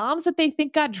 900 bombs that they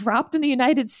think got dropped in the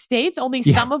United States, only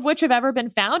some of which have ever been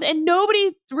found. And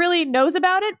nobody really knows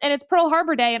about it. And it's Pearl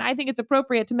Harbor Day. And I think it's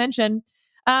appropriate to mention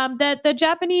that the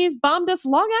Japanese bombed us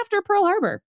long after Pearl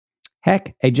Harbor.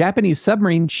 Heck, a Japanese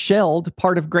submarine shelled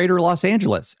part of greater Los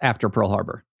Angeles after Pearl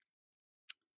Harbor.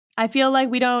 I feel like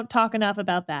we don't talk enough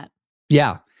about that.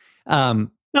 Yeah.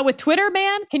 But with Twitter,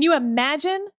 man, can you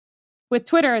imagine with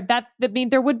Twitter that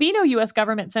there would be no U.S.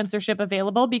 government censorship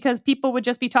available because people would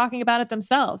just be talking about it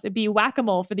themselves. It'd be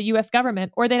whack-a-mole for the U.S.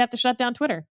 government, or they'd have to shut down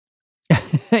Twitter.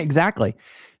 Exactly.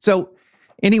 So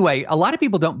anyway, a lot of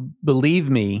people don't believe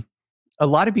me. A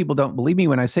lot of people don't believe me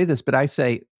when I say this, but I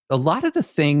say a lot of the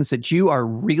things that you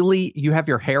have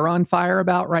your hair on fire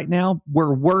about right now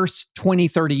were worse 20,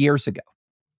 30 years ago.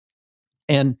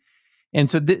 And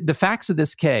so the facts of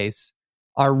this case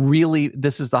are really,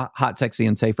 this is the hot, sexy,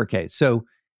 and safer case. So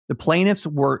the plaintiffs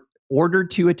were ordered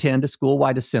to attend a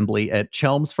school-wide assembly at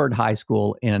Chelmsford High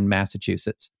School in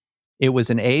Massachusetts. It was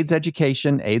an AIDS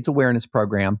AIDS awareness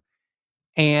program.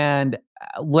 And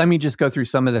let me just go through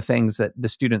some of the things that the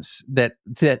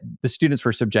students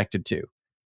were subjected to.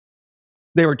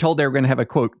 They were told they were going to have a,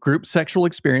 quote, group sexual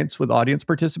experience with audience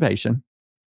participation.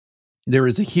 There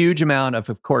is a huge amount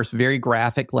of course, very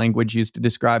graphic language used to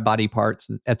describe body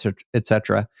parts, et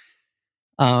cetera.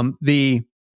 The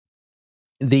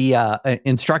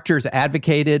instructors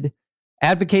advocated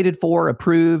for,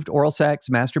 approved oral sex,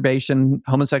 masturbation,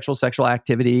 homosexual sexual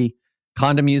activity,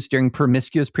 condom use during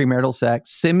promiscuous premarital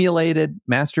sex, simulated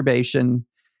masturbation.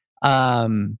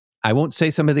 I won't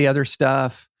say some of the other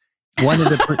stuff. One of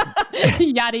the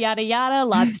yada yada yada,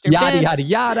 lobster yada bits. yada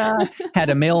yada. Had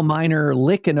a male minor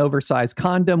lick an oversized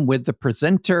condom with the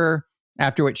presenter,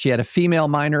 after which she had a female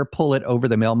minor pull it over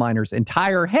the male minor's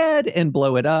entire head and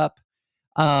blow it up.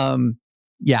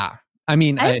 Yeah. I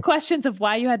mean, I have questions of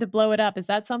why you had to blow it up. Is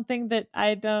that something that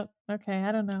I don't? Okay,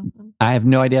 I don't know. I have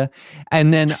no idea.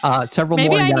 And then several more.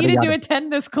 Maybe I needed to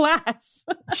attend this class.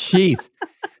 Jeez,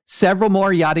 several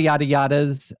more yada yada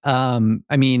yadas.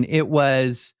 I mean, it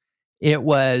was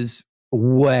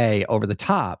way over the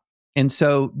top. And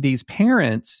so these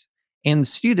parents and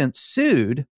students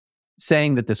sued,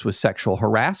 saying that this was sexual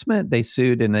harassment. They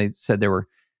sued and they said there were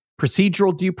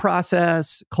procedural due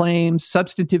process claims,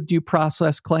 substantive due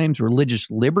process claims, religious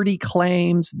liberty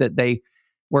claims, that they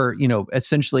were,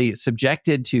 essentially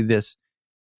subjected to this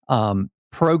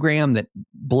program that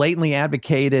blatantly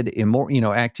advocated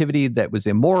activity that was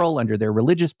immoral under their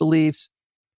religious beliefs.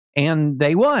 And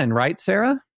they won, right,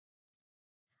 Sarah?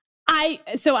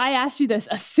 So I asked you this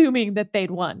assuming that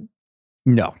they'd won.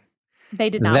 No. They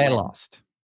did not. They win. Lost.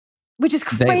 Which is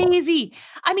crazy.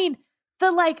 I mean,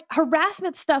 the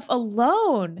harassment stuff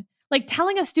alone,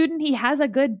 telling a student he has a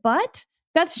good butt,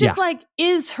 that's just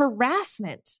is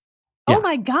harassment. Yeah. Oh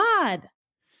my God.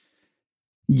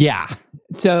 Yeah.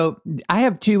 So I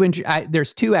have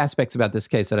there's 2 aspects about this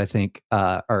case that I think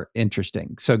are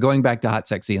interesting. So going back to hot,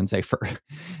 sexy, and safer,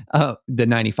 the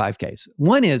 95 case.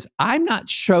 One is, I'm not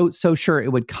so sure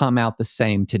it would come out the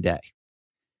same today.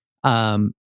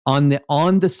 On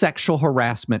the sexual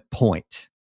harassment point.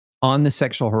 On the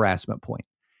sexual harassment point.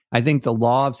 I think the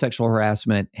law of sexual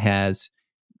harassment has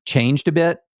changed a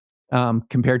bit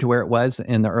compared to where it was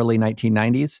in the early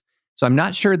 1990s. So I'm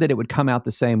not sure that it would come out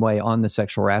the same way on the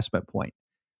sexual harassment point.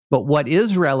 But what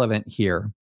is relevant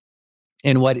here,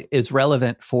 and what is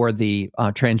relevant for the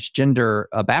transgender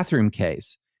bathroom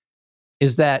case,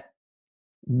 is that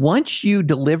once you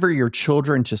deliver your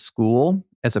children to school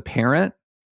as a parent,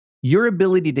 your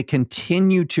ability to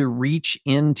continue to reach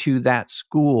into that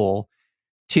school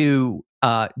to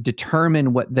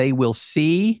determine what they will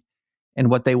see and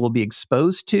what they will be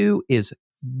exposed to is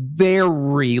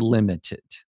very limited.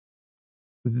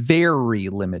 Very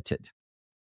limited.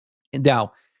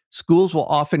 Now, schools will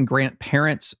often grant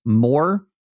parents more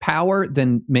power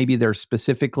than maybe they're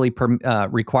specifically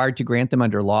required to grant them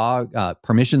under law,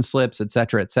 permission slips, et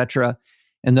cetera, et cetera.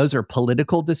 And those are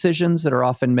political decisions that are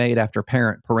often made after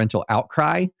parental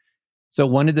outcry. So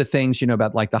one of the things,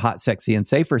 about like the hot, sexy, and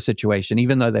safer situation,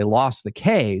 even though they lost the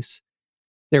case,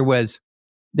 there was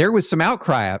some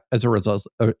outcry as a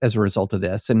result of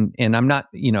this. And I'm not,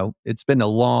 it's been a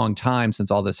long time since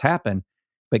all this happened,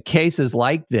 but cases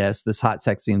like this hot,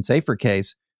 sexy, and safer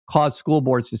case caused school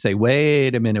boards to say,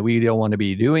 wait a minute, we don't want to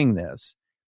be doing this.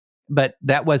 But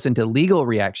that wasn't a legal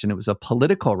reaction. It was a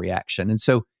political reaction. And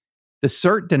so the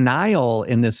cert denial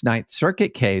in this Ninth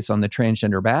Circuit case on the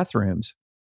transgender bathrooms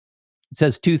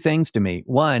says two things to me.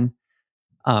 One,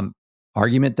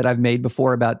 argument that I've made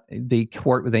before about the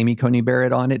court with Amy Coney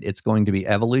Barrett on it. It's going to be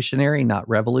evolutionary, not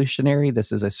revolutionary.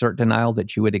 This is a cert denial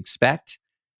that you would expect.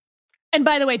 And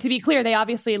by the way, to be clear, they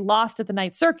obviously lost at the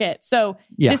Ninth Circuit. So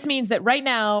This means that right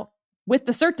now, with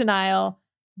the cert denial,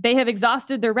 they have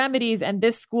exhausted their remedies, and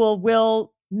this school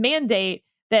will mandate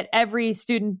that every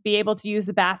student be able to use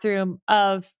the bathroom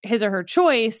of his or her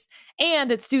choice,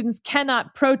 and that students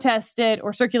cannot protest it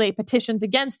or circulate petitions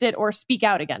against it or speak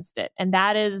out against it. And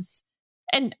that is,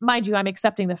 and mind you, I'm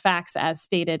accepting the facts as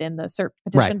stated in the cert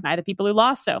petition by the people who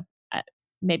lost. So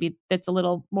maybe it's a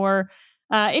little more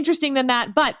interesting than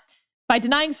that. But by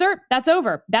denying cert, that's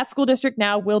over. That school district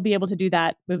now will be able to do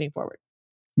that moving forward.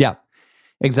 Yeah,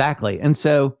 exactly. And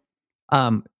so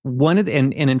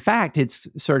and in fact, it's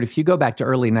sort of, if you go back to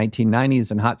early 1990s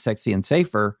and hot, sexy, and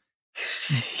safer.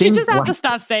 You just have to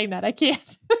stop saying that. I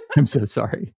can't. I'm so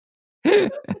sorry.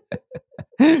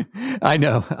 I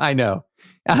know.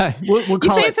 We'll you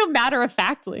say it so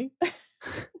matter-of-factly.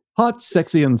 Hot,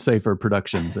 Sexy, and Safer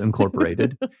Productions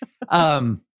Incorporated.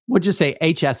 We'll just say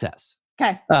HSS.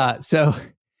 Okay. So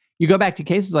you go back to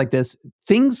cases like this,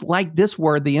 things like this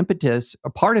were the impetus,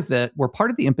 part of the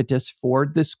impetus for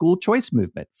the school choice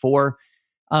movement, for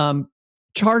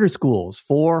charter schools,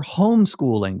 for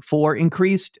homeschooling, for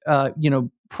increased,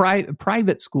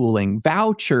 private schooling,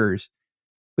 vouchers.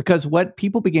 Because what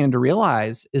people began to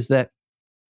realize is that,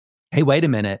 hey, wait a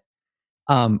minute,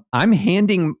 I'm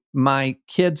handing my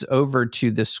kids over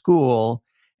to this school,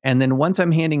 and then once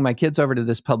I'm handing my kids over to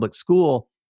this public school,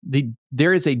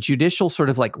 there is a judicial sort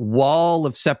of like wall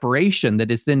of separation that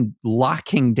is then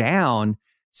locking down,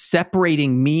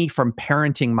 separating me from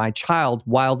parenting my child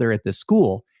while they're at this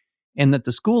school, and that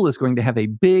the school is going to have a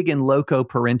big and loco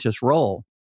parentis role.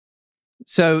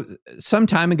 So some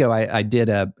time ago, I did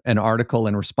an article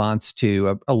in response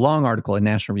to a long article in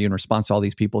National Review in response to all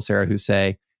these people, Sarah, who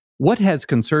say, what has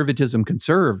conservatism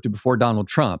conserved before Donald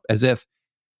Trump? As if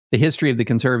the history of the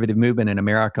conservative movement in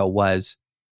America was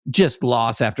just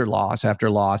loss after loss after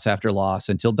loss after loss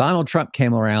until Donald Trump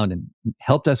came around and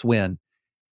helped us win.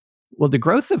 Well, the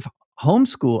growth of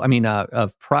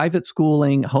of private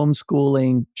schooling,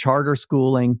 homeschooling, charter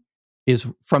schooling is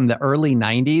from the early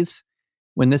 90s,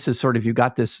 when this is sort of, you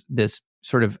got this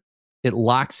sort of, it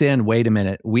locks in, wait a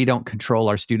minute, we don't control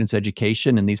our students'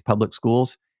 education in these public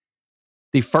schools.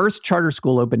 The first charter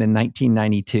school opened in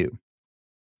 1992.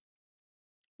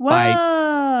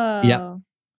 Whoa. Yep.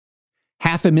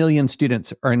 500,000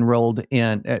 students are enrolled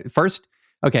in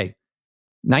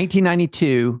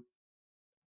 1992,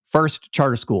 first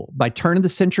charter school. By turn of the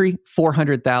century,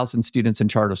 400,000 students in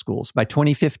charter schools. By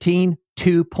 2015,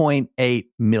 2.8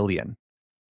 million.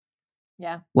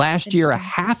 Yeah. Last year,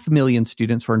 500,000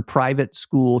 students were in private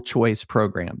school choice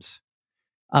programs.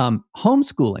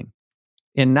 Homeschooling.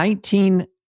 In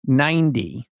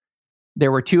 1990,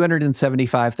 there were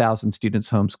 275,000 students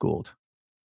homeschooled.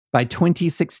 By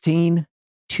 2016,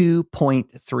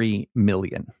 2.3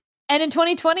 million. And in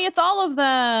 2020, it's all of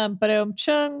them.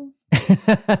 Ba-dum-chung.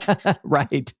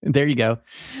 Right. There you go.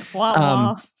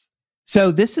 Wow.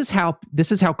 So this is how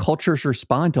cultures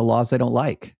respond to laws they don't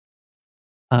like.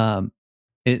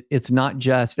 It's not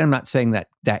just, I'm not saying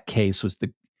that case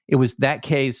it was that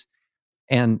case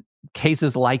and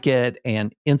cases like it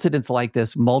and incidents like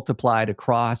this multiplied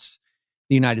across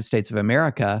the United States of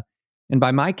America. And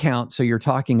by my count, so you're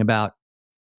talking about,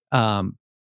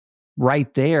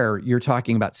 right there, you're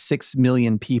talking about 6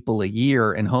 million people a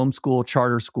year in homeschool,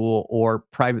 charter school, or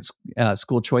private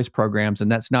school choice programs.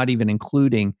 And that's not even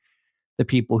including the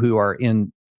people who are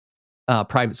in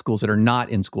private schools that are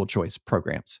not in school choice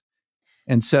programs.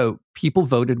 And so people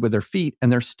voted with their feet,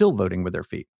 and they're still voting with their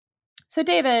feet. So,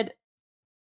 David,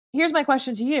 here's my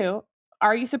question to you.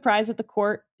 Are you surprised that the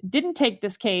court didn't take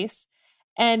this case?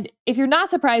 And if you're not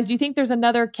surprised, do you think there's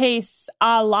another case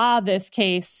a la this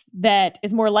case that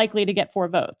is more likely to get 4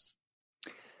 votes?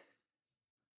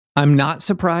 I'm not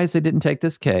surprised they didn't take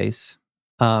this case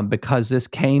because this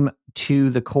came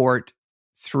to the court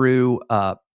through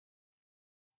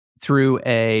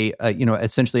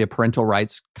essentially a parental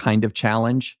rights kind of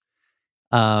challenge.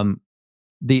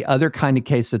 The other kind of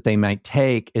case that they might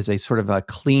take is a sort of a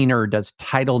cleaner, does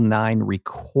Title IX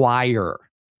require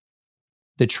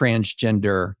the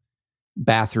transgender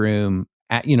bathroom,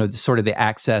 sort of the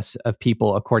access of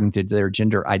people according to their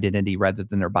gender identity rather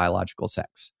than their biological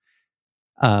sex?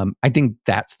 I think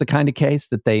that's the kind of case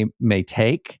that they may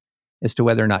take as to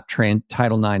whether or not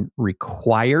Title IX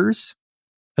requires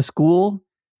a school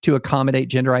to accommodate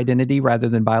gender identity rather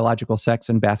than biological sex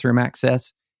and bathroom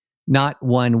access, not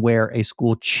one where a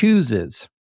school chooses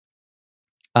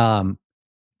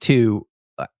to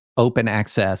open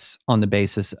access on the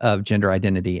basis of gender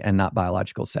identity and not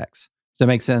biological sex. Does that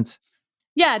make sense?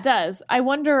 Yeah, it does. I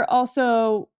wonder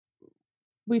also,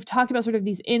 we've talked about sort of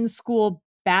these in-school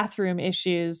bathroom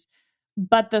issues,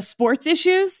 but the sports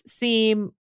issues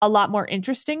seem a lot more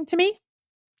interesting to me.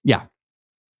 Yeah.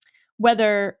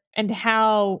 Whether and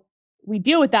how we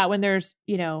deal with that when there's,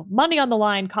 money on the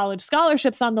line, college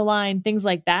scholarships on the line, things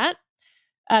like that.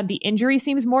 The injury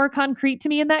seems more concrete to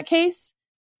me in that case,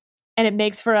 and it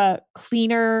makes for a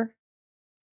cleaner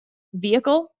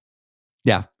vehicle.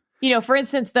 Yeah. For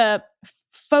instance, the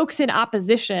folks in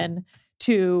opposition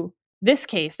to this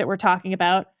case that we're talking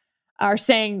about are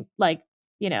saying,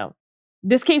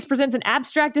 this case presents an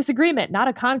abstract disagreement, not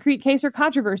a concrete case or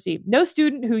controversy. No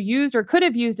student who used or could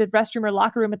have used a restroom or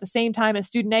locker room at the same time as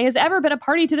student A has ever been a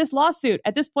party to this lawsuit.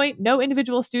 At this point, no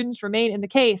individual students remain in the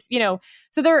case.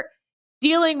 So they're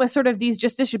dealing with sort of these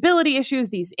justiciability issues,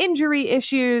 these injury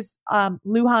issues.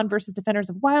 Lujan versus Defenders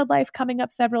of Wildlife coming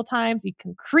up several times, the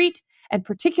concrete and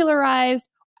particularized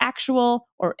actual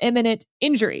or imminent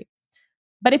injury.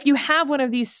 But if you have one of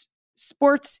these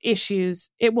sports issues,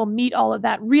 it will meet all of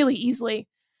that really easily.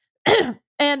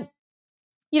 And,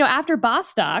 after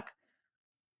Bostock,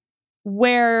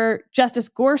 where Justice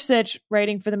Gorsuch,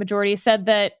 writing for the majority, said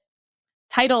that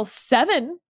Title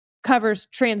VII covers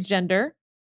transgender,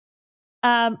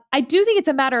 I do think it's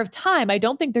a matter of time. I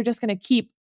don't think they're just going to keep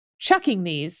chucking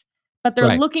these, but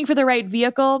they're looking for the right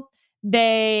vehicle.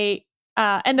 They,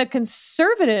 and the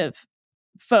conservative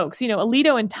folks,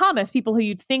 Alito and Thomas, people who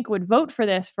you'd think would vote for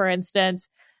this, for instance,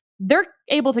 they're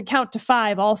able to count to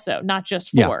 5 also, not just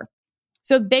 4. Yeah.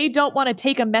 So they don't want to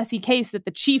take a messy case that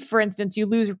the chief, for instance, you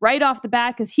lose right off the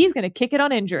bat because he's going to kick it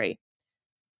on injury.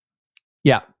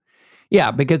 Yeah.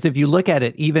 Yeah, because if you look at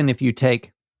it, even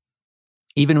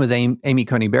with Amy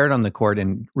Coney Barrett on the court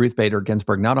and Ruth Bader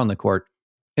Ginsburg not on the court,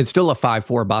 it's still a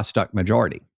 5-4 Bostock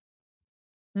majority.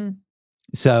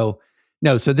 So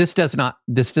this does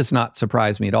not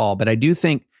surprise me at all. But I do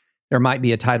think there might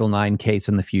be a Title IX case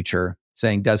in the future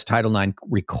saying, does Title IX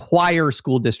require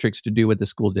school districts to do what the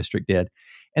school district did?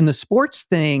 And the sports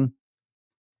thing,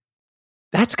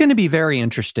 that's going to be very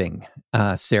interesting,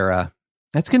 Sarah.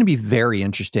 That's going to be very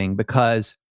interesting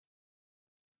because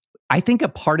I think a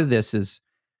part of this is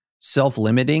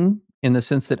self-limiting in the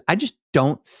sense that I just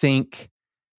don't think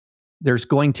there's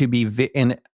going to be,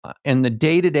 in the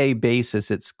day-to-day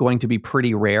basis, it's going to be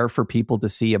pretty rare for people to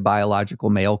see a biological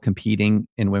male competing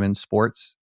in women's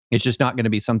sports. It's just not going to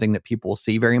be something that people will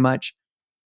see very much.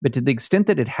 But to the extent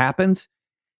that it happens,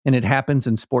 and it happens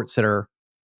in sports that are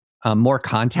more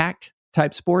contact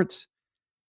type sports,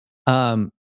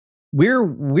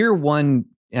 we're one,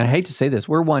 and I hate to say this,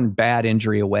 we're one bad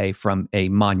injury away from a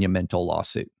monumental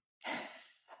lawsuit.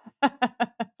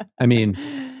 I mean,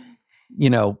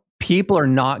 people are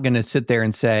not going to sit there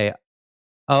and say,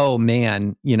 oh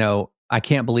man, I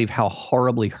can't believe how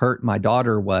horribly hurt my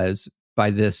daughter was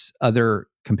by this other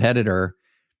competitor.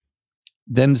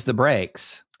 Them's the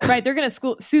breaks. Right. They're going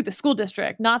to sue the school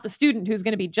district, not the student who's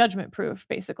going to be judgment proof,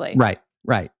 basically. Right.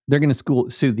 They're going to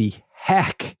sue the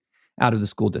heck out of the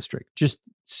school district. Just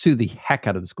sue the heck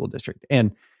out of the school district.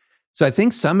 And so I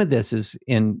think some of this is,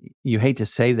 and you hate to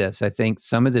say this, I think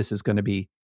some of this is going to be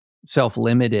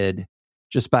self-limited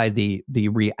just by the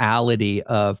reality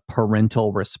of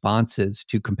parental responses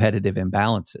to competitive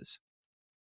imbalances.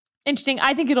 Interesting.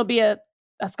 I think it'll be a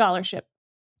scholarship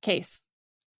case.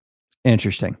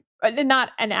 Interesting. Not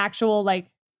an actual,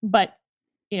 but,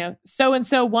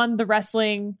 so-and-so won the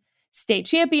wrestling state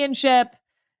championship.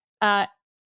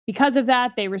 Because of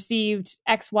that, they received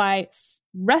XY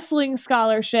wrestling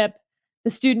scholarship.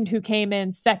 The student who came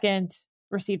in second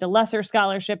received a lesser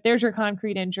scholarship. There's your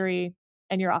concrete injury,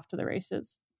 and you're off to the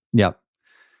races. Yep.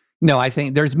 No, I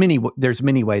think there's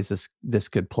many ways this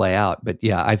could play out, but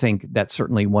yeah, I think that's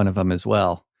certainly one of them as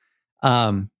well.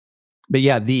 But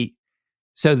yeah, the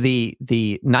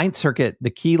Ninth Circuit, the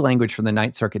key language from the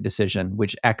Ninth Circuit decision,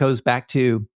 which echoes back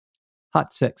to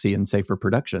Hot, Sexy, and Safer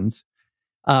Productions.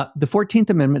 The 14th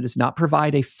Amendment does not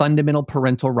provide a fundamental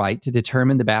parental right to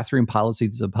determine the bathroom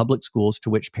policies of public schools to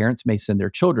which parents may send their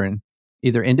children.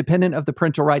 either independent of the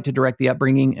parental right to direct the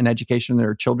upbringing and education of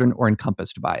their children or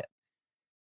encompassed by it.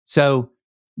 So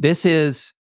this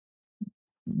is,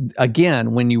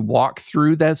 again, when you walk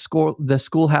through the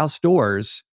schoolhouse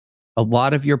doors, a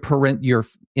lot of your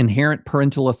inherent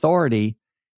parental authority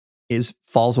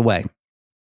falls away.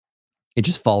 It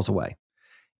just falls away.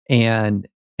 And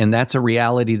that's a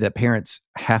reality that parents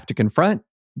have to confront,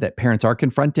 that parents are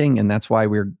confronting. And that's why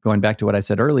we're going back to what I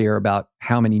said earlier about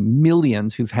how many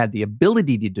millions who've had the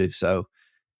ability to do so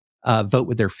vote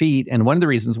with their feet. And one of the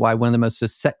reasons why one of the most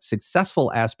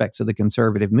successful aspects of the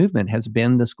conservative movement has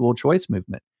been the school choice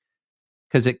movement,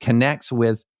 because it connects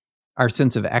with our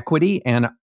sense of equity and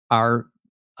our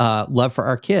love for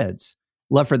our kids.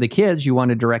 Love for the kids, you want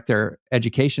to direct their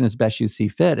education as best you see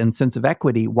fit. And sense of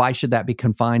equity, why should that be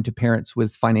confined to parents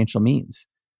with financial means?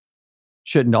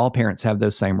 Shouldn't all parents have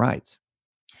those same rights?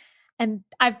 And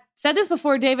I've said this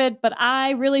before, David, but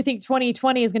I really think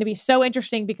 2020 is going to be so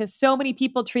interesting because so many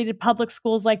people treated public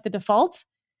schools like the default.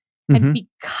 And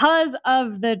because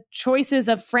of the choices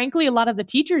of, frankly, a lot of the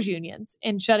teachers' unions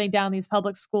in shutting down these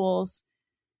public schools,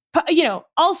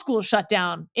 all schools shut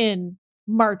down in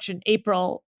March and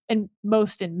April and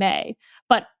most in May.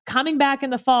 But coming back in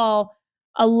the fall,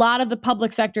 a lot of the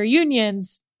public sector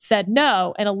unions said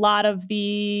no, and a lot of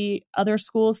the other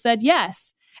schools said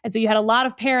yes. And so you had a lot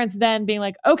of parents then being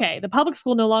like, okay, the public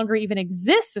school no longer even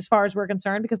exists as far as we're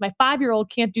concerned because my 5-year-old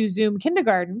can't do Zoom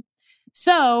kindergarten.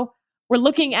 So we're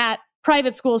looking at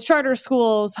private schools, charter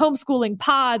schools, homeschooling,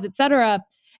 pods, et cetera.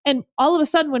 And all of a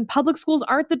sudden, when public schools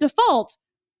aren't the default,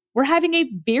 we're having a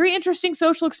very interesting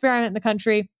social experiment in the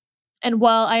country. And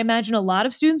while I imagine a lot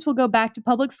of students will go back to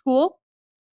public school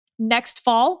next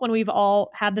fall when we've all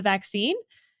had the vaccine,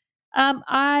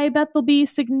 I bet there'll be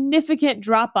significant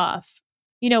drop-off.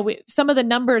 Some of the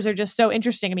numbers are just so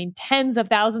interesting. I mean, tens of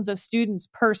thousands of students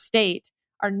per state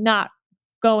are not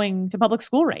going to public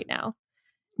school right now.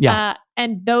 Yeah.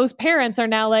 And those parents are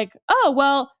now like, oh,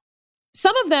 well,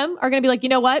 some of them are going to be like, you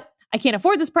know what? I can't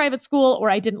afford this private school, or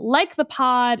I didn't like the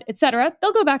pod, et cetera.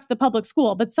 They'll go back to the public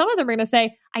school. But some of them are going to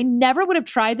say, I never would have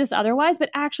tried this otherwise, but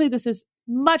actually this is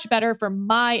much better for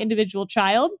my individual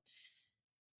child.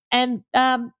 And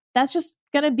that's just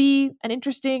going to be an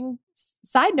interesting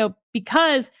side note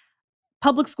because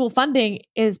public school funding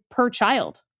is per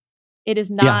child. It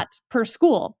is not per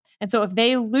school. And so if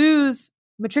they lose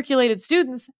matriculated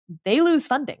students, they lose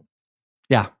funding.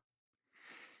 Yeah.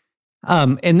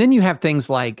 And then you have things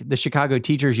like the Chicago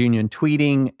Teachers Union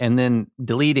tweeting and then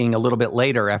deleting a little bit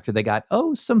later after they got,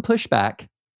 some pushback.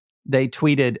 They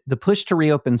tweeted, the push to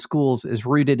reopen schools is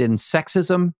rooted in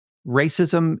sexism,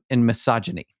 racism, and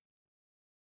misogyny.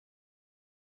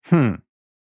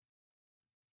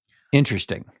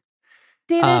 Interesting.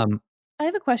 David, I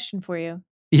have a question for you.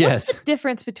 Yes. What's the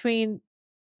difference between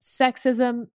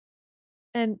sexism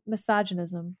and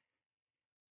misogynism?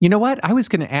 You know what? I was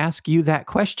going to ask you that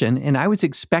question, and I was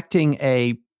expecting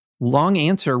a long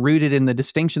answer rooted in the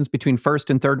distinctions between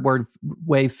first and third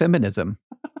wave feminism.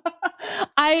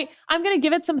 I'm going to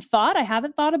give it some thought. I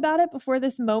haven't thought about it before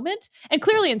this moment. And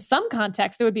clearly in some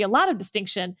context, there would be a lot of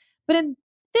distinction. But in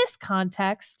this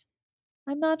context,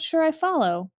 I'm not sure I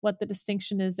follow what the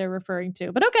distinction is they're referring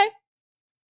to. But okay.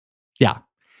 Yeah.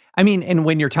 I mean, and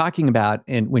when you're talking about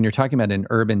an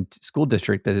urban school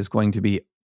district that is going to be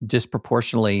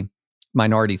disproportionately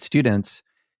minority students,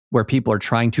 where people are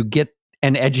trying to get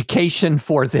an education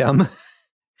for them,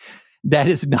 that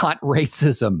is not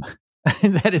racism.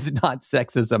 That is not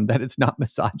sexism. That is not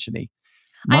misogyny.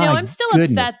 I know. I'm still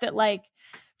upset that, like,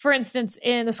 for instance,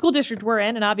 in the school district we're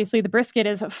in, and obviously the Brisket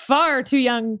is far too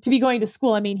young to be going to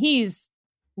school. I mean, he's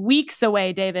weeks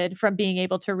away, David, from being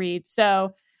able to read.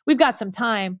 So we've got some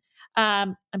time.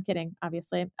 I'm kidding,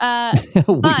 obviously. But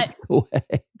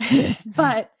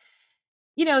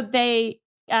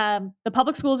the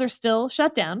public schools are still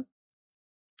shut down.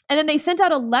 And then they sent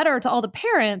out a letter to all the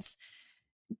parents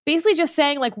basically just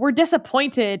saying, like, we're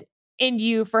disappointed in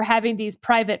you for having these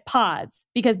private pods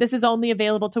because this is only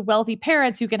available to wealthy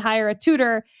parents who can hire a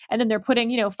tutor. And then they're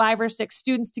putting, 5 or 6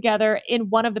 students together in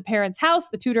one of the parents' house.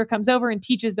 The tutor comes over and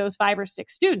teaches those 5 or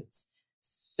 6 students.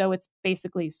 So it's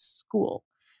basically school.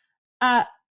 I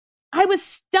was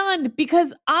stunned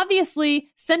because obviously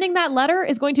sending that letter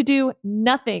is going to do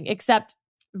nothing except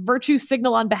virtue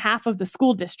signal on behalf of the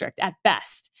school district at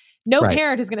best. No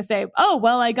parent is going to say, oh,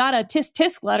 well, I got a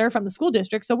tisk letter from the school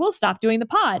district, so we'll stop doing the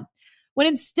pod. When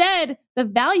instead, the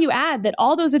value add that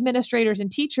all those administrators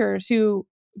and teachers who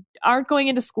aren't going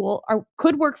into school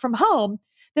could work from home,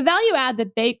 the value add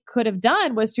that they could have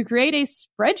done was to create a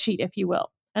spreadsheet, if you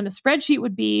will. And the spreadsheet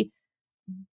would be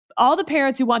all the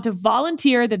parents who want to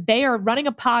volunteer that they are running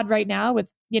a pod right now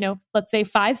with, let's say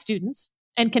 5 students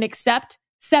and can accept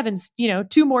 7,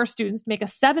 2 more students, make a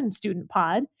 7-student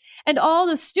pod, and all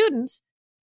the students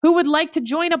who would like to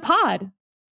join a pod,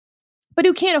 but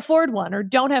who can't afford one or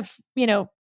don't have,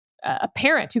 a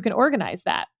parent who can organize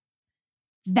that.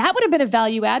 That would have been a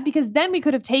value add, because then we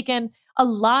could have taken a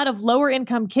lot of lower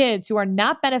income kids who are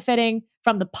not benefiting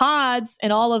from the pods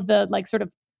and all of the sort of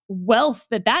wealth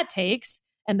that takes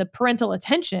and the parental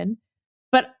attention,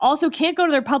 but also can't go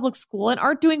to their public school and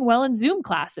aren't doing well in Zoom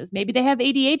classes. Maybe they have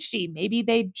ADHD. Maybe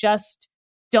they just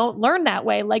don't learn that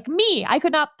way. Like me, I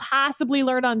could not possibly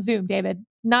learn on Zoom, David.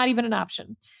 Not even an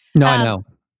option. No, I know.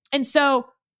 And so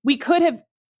we could have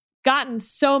gotten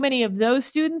so many of those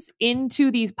students into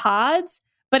these pods,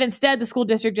 but instead the school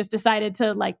district just decided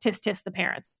to tisk the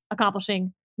parents,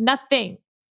 accomplishing nothing.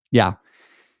 Yeah.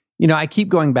 I keep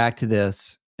going back to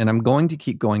this, and I'm going to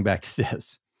keep going back to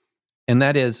this. And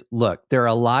that is, look, there are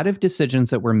a lot of decisions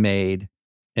that were made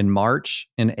in March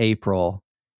and April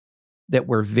that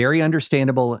were very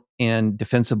understandable and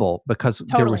defensible, because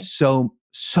there was so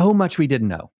much we didn't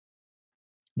know.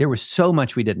 There was so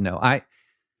much we didn't know.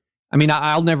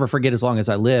 I'll never forget, as long as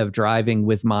I live, driving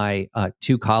with my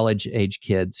 2 college-age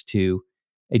kids to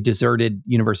a deserted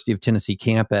University of Tennessee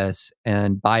campus,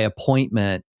 and by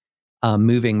appointment,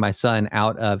 moving my son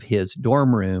out of his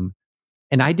dorm room.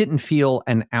 And I didn't feel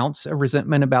an ounce of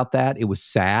resentment about that. It was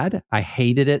sad. I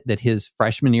hated it that his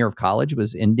freshman year of college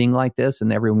was ending like this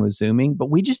and everyone was Zooming, but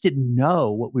we just didn't know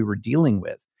what we were dealing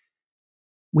with.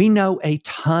 We know a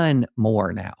ton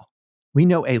more now. We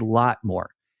know a lot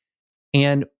more.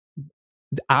 And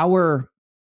our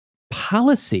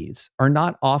policies are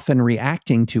not often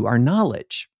reacting to our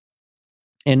knowledge.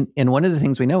 And one of the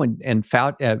things we know, and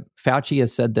Fauci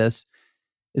has said this,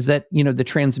 is that, the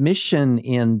transmission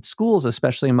in schools,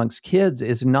 especially amongst kids,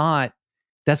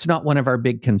 that's not one of our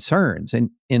big concerns. And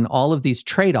in all of these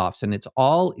trade-offs, and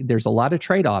there's a lot of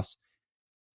trade-offs,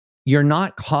 you're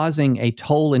not causing a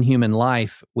toll in human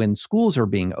life when schools are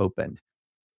being opened.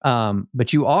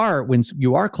 But when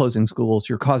you are closing schools,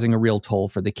 you're causing a real toll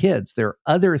for the kids. There are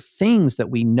other things that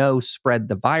we know spread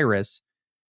the virus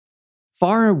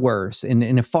far worse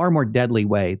in a far more deadly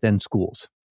way than schools.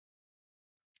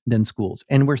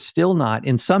 And we're still not,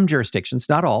 in some jurisdictions,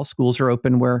 not all, schools are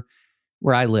open where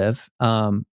I live.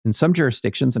 In some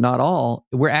jurisdictions, and not all,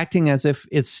 we're acting as if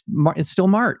it's still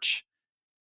March,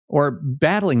 or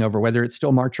battling over whether it's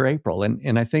still March or April.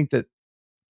 And I think that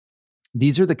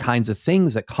these are the kinds of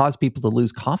things that cause people to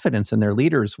lose confidence in their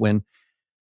leaders when,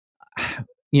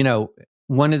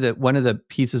 one of the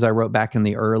pieces I wrote back in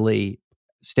the early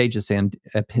stages of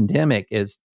a pandemic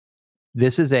is,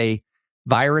 this is a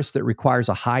virus that requires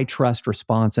a high trust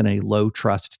response in a low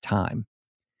trust time.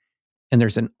 And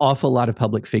there's an awful lot of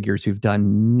public figures who've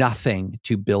done nothing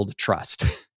to build trust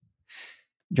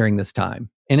during this time.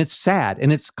 And it's sad,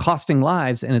 and it's costing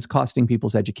lives, and it's costing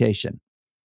people's education.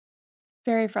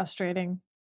 Very frustrating.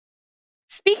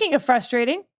 Speaking of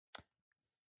frustrating,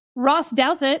 Ross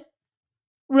Douthat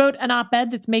wrote an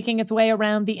op-ed that's making its way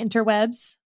around the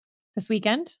interwebs this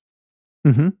weekend.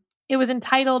 Mm-hmm. It was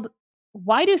entitled,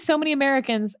 "Why Do So Many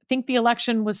Americans Think the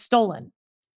Election Was Stolen?"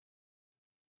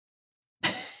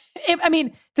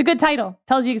 It's a good title.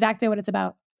 Tells you exactly what it's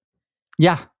about.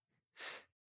 Yeah.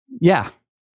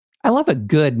 I love a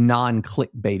good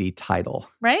non-clickbaity title.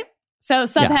 Right? So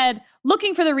subhead,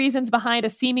 looking for the reasons behind a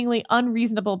seemingly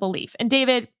unreasonable belief. And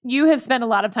David, you have spent a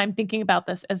lot of time thinking about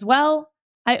this as well.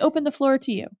 I open the floor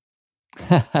to you.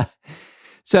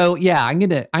 So I'm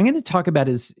gonna talk about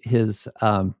his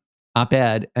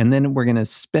op-ed, and then we're gonna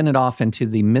spin it off into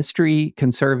the mystery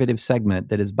conservative segment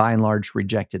that has by and large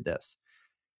rejected this.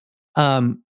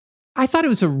 I thought it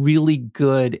was a really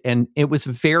good, and it was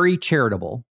very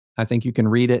charitable. I think you can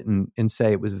read it and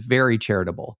say it was very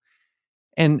charitable.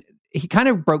 And he kind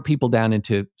of broke people down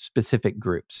into specific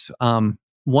groups.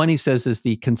 One, he says, is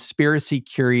the conspiracy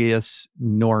curious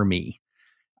normie.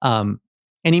 And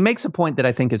he makes a point that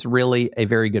I think is really a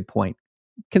very good point.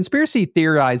 Conspiracy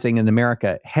theorizing in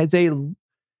America there's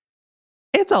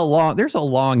a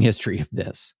long history of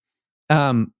this,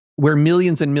 where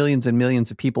millions and millions and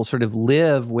millions of people sort of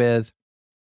live with,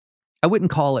 I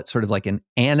wouldn't call it sort of like an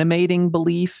animating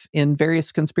belief in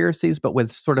various conspiracies, but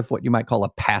with sort of what you might call a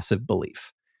passive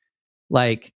belief.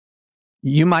 Like,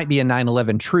 you might be a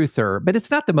 9/11 truther, but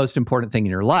it's not the most important thing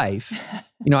in your life.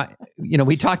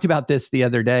 We talked about this the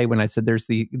other day when I said there's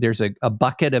a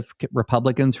bucket of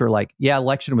Republicans who are like, yeah,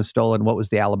 election was stolen. What was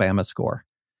the Alabama score?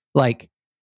 Like,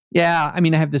 yeah,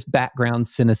 I have this background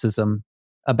cynicism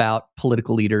about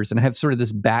political leaders, and I have sort of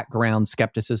this background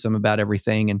skepticism about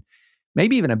everything. And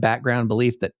maybe even a background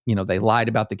belief that, they lied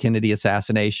about the Kennedy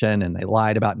assassination and they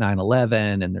lied about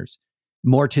 9/11 and there's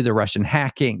more to the Russian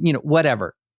hacking,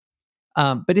 whatever.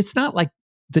 But it's not like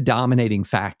the dominating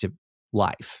fact of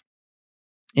life.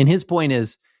 And his point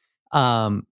is,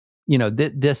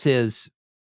 this is,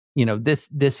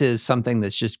 this is something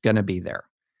that's just going to be there.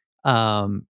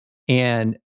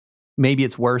 And maybe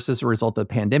it's worse as a result of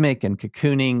the pandemic and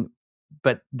cocooning,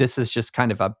 but this is just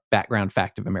kind of a background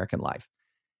fact of American life.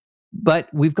 But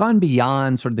we've gone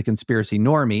beyond sort of the conspiracy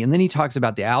normie. And then he talks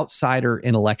about the outsider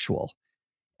intellectual.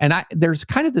 And there's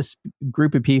kind of this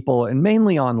group of people, and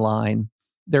mainly online,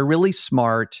 they're really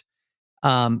smart.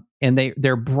 And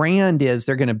their brand is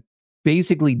they're going to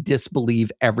basically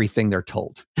disbelieve everything they're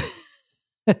told.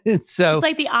 So it's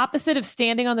like the opposite of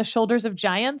standing on the shoulders of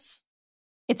giants.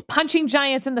 It's punching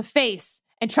giants in the face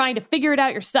and trying to figure it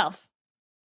out yourself.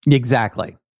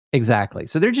 Exactly.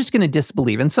 So they're just going to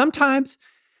disbelieve. And sometimes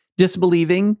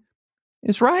disbelieving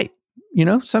is right.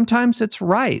 Sometimes it's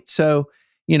right. So,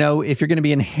 if you're going to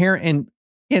be inherent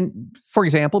and for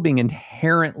example, being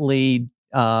inherently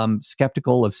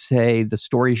skeptical of, say, the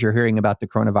stories you're hearing about the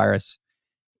coronavirus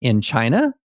in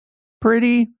China,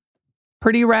 pretty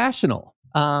rational.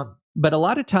 But a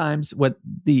lot of times what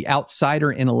the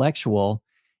outsider intellectual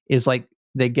is like,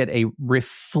 they get a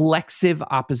reflexive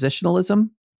oppositionalism.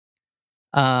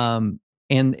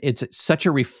 And it's such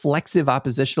a reflexive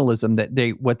oppositionalism that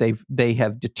they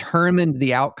have determined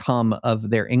the outcome of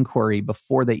their inquiry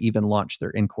before they even launch their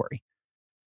inquiry,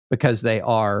 because they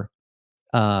are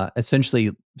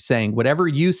essentially saying, whatever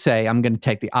you say, I'm going to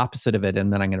take the opposite of it,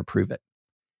 and then I'm going to prove it.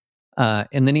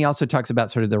 And then he also talks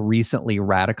about sort of the recently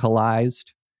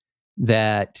radicalized,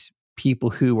 that people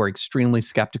who are extremely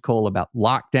skeptical about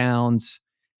lockdowns,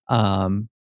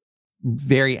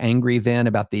 very angry then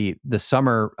about the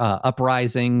summer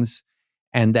uprisings,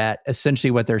 and that essentially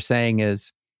what they're saying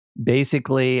is,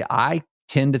 basically, I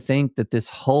tend to think that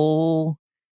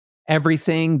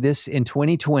everything this in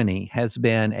 2020 has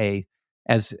been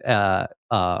as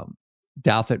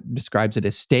Douthit describes it,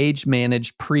 as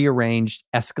stage-managed, prearranged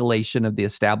escalation of the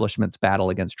establishment's battle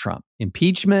against Trump.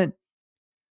 Impeachment,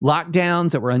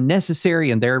 lockdowns that were unnecessary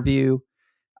in their view,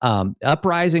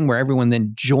 uprising where everyone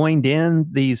then joined in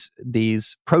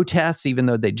these protests, even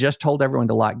though they just told everyone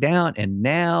to lock down, and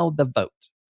now the vote.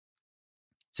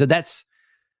 So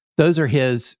those are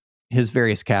his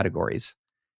various categories.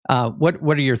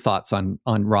 What are your thoughts on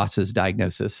Ross's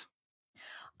diagnosis?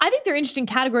 I think they're interesting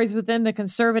categories within the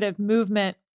conservative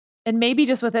movement, and maybe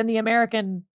just within the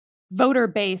American voter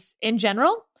base in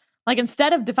general. Like,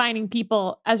 instead of defining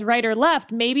people as right or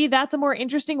left, maybe that's a more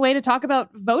interesting way to talk about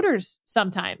voters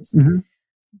sometimes. Mm-hmm.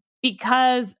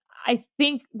 Because I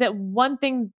think that one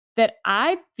thing that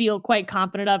I feel quite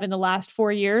confident of in the last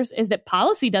 4 years is that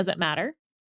policy doesn't matter.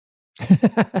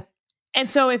 And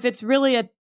so if it's really a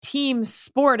team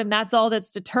sport and that's all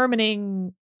that's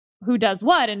determining who does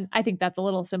what, and I think that's a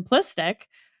little simplistic,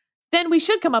 then we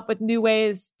should come up with new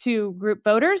ways to group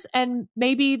voters. And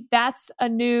maybe that's a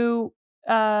new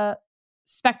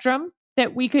spectrum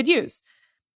that we could use.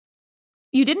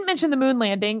 You didn't mention the moon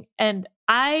landing, and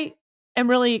I am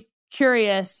really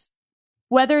curious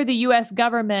whether the US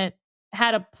government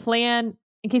had a plan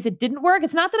in case it didn't work.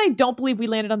 It's not that I don't believe we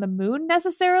landed on the moon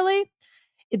necessarily.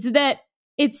 It's that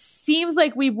it seems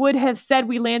like we would have said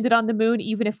we landed on the moon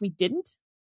even if we didn't.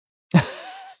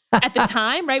 At the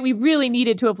time, right? We really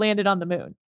needed to have landed on the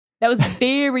moon. That was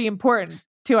very important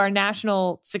to our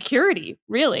national security,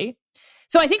 really.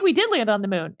 So I think we did land on the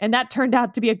moon, and that turned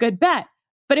out to be a good bet.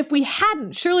 But if we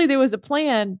hadn't, surely there was a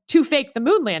plan to fake the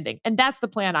moon landing, and that's the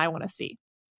plan I want to see.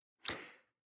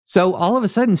 So all of a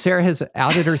sudden, Sarah has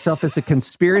outed herself as a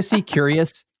conspiracy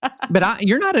curious, but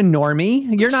you're not a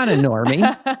normie. You're not a normie.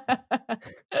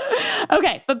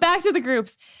 Okay, but back to the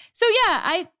groups. So yeah,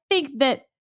 I think that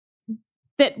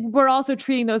we're also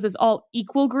treating those as all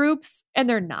equal groups, and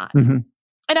they're not. Mm-hmm.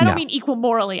 And I don't mean equal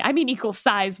morally. I mean equal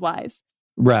size-wise.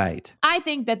 Right. I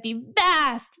think that the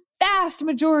vast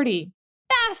majority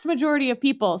of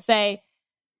people say,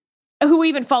 who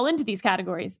even fall into these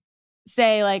categories,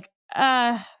 say like,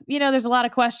 there's a lot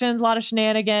of questions, a lot of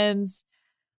shenanigans,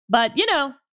 but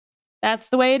that's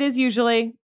the way it is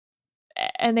usually.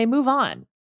 And they move on.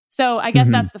 So I guess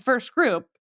that's the first group,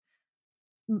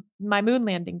 my moon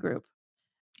landing group.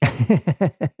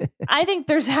 I think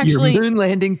there's actually your moon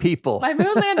landing people. My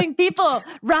moon landing people,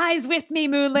 rise with me,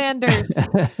 moon landers.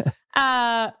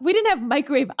 We didn't have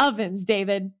microwave ovens,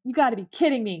 David. You got to be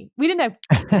kidding me. We didn't have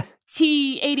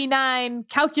T89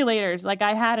 calculators like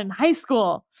I had in high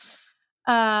school.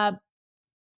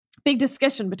 Big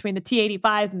discussion between the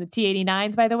T85s and the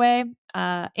T89s, by the way,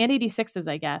 and 86s,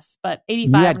 I guess, but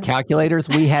 85. You had calculators.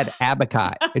 We had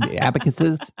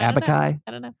abacuses, abaci.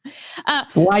 I don't know.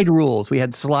 Slide rules. We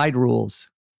had slide rules.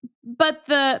 But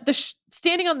the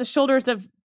standing on the shoulders of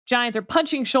giants or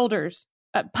punching giants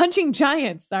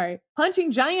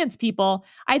people,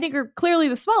 I think are clearly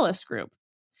the smallest group.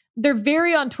 They're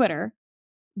very on Twitter.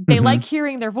 They like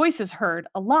hearing their voices heard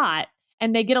a lot,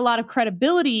 and they get a lot of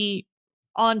credibility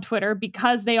on Twitter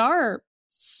because they are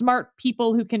smart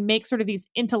people who can make sort of these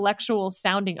intellectual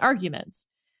sounding arguments.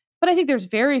 But I think there's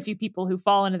very few people who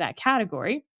fall into that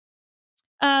category.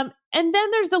 And then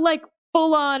there's the like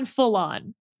full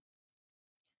on.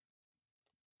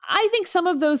 I think some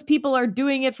of those people are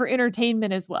doing it for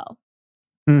entertainment as well.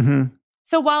 Mm-hmm.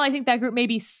 So while I think that group may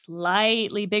be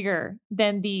slightly bigger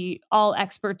than the all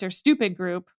experts are stupid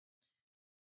group,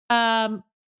 let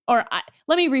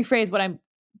me rephrase what I'm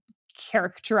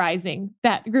characterizing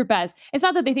that group as. It's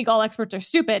not that they think all experts are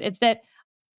stupid. It's that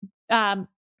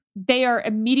they are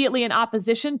immediately in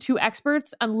opposition to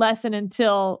experts unless and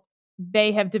until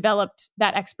they have developed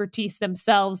that expertise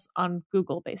themselves on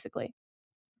Google, basically.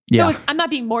 Yeah. So I'm not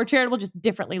being more charitable, just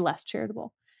differently less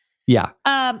charitable. Yeah.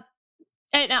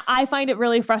 And I find it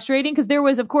really frustrating because there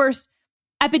was, of course,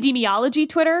 epidemiology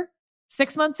Twitter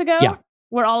 6 months ago,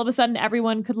 where all of a sudden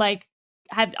everyone could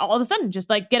just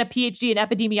get a PhD in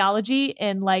epidemiology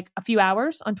in like a few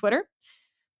hours on Twitter.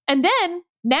 And then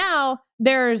now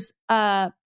there's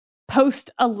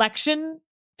post-election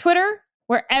Twitter,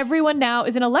 where everyone now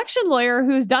is an election lawyer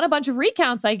who's done a bunch of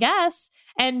recounts, I guess,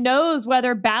 and knows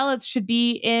whether ballots should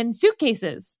be in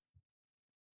suitcases.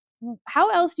 How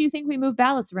else do you think we move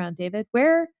ballots around, David?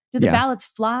 Where do the ballots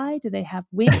fly? Do they have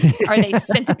wings? Are they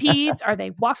centipedes? Are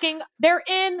they walking? They're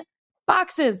in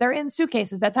boxes. They're in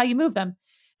suitcases. That's how you move them.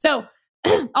 So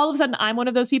all of a sudden, I'm one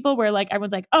of those people where like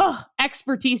everyone's like, oh,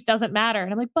 expertise doesn't matter.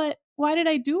 And I'm like, but why did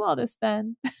I do all this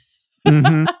then?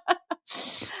 Mm-hmm.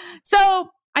 So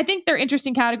I think they're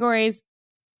interesting categories.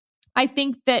 I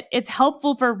think that it's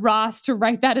helpful for Ross to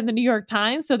write that in the New York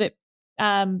Times so that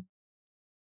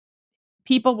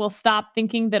people will stop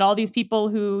thinking that all these people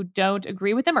who don't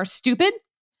agree with them are stupid.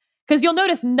 Because you'll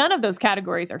notice none of those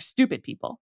categories are stupid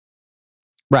people.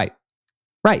 Right.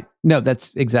 No,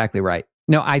 that's exactly right.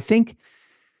 No, I think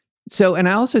so. And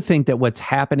I also think that what's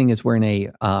happening is we're in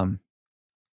a,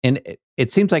 and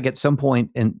it seems like at some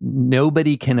point, and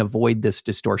nobody can avoid this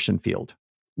distortion field.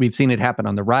 We've seen it happen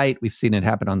on the right. We've seen it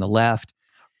happen on the left.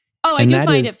 Oh, I do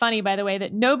find it funny, by the way,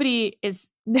 that nobody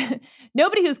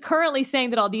who's currently saying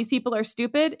that all these people are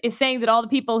stupid is saying that all the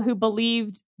people who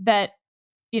believed that,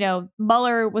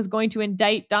 Mueller was going to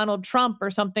indict Donald Trump or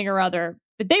something or other,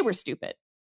 that they were stupid.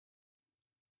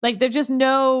 Like, there's just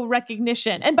no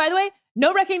recognition. And by the way,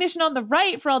 no recognition on the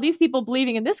right for all these people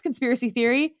believing in this conspiracy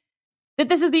theory that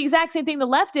this is the exact same thing the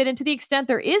left did. And to the extent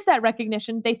there is that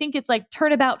recognition, they think it's like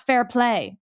turnabout fair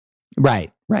play.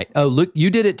 Right. Oh, look, you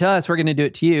did it to us. We're going to do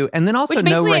it to you. And then also which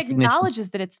basically no recognition.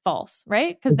 Acknowledges that it's false,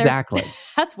 right? Exactly.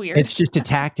 That's weird. It's just a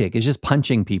tactic. It's just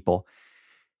punching people.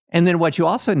 And then what you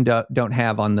often don't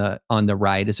have on the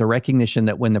right is a recognition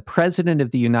that when the president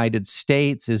of the United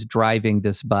States is driving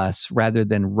this bus rather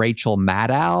than Rachel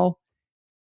Maddow,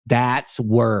 that's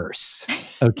worse.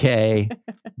 Okay.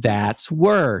 That's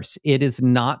worse. It is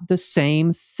not the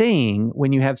same thing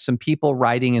when you have some people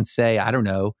writing and say, I don't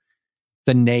know,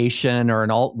 The Nation or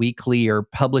an alt weekly or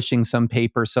publishing some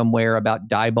paper somewhere about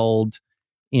Diebold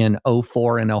in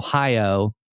 2004 in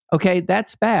Ohio. Okay,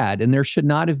 that's bad. And there should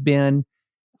not have been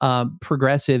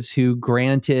progressives who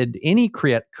granted any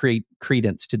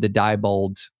credence to the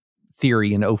Diebold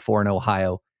theory in 2004 in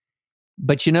Ohio.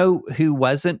 But you know who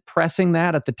wasn't pressing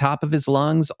that at the top of his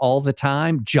lungs all the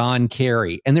time? John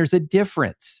Kerry. And there's a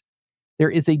difference.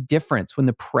 There is a difference. When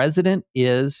the president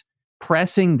is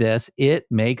pressing this, it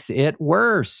makes it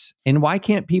worse. And why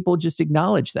can't people just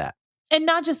acknowledge that? And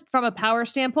not just from a power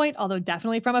standpoint, although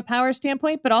definitely from a power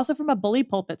standpoint, but also from a bully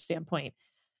pulpit standpoint.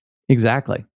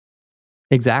 Exactly.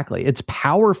 It's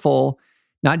powerful.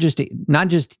 Not just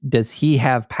does he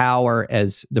have power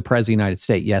as the president of the United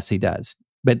States? Yes, he does.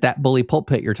 But that bully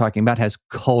pulpit you're talking about has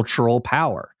cultural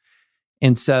power.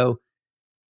 And so,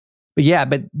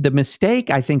 but the mistake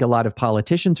I think a lot of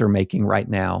politicians are making right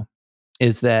now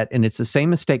is that, and it's the same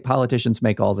mistake politicians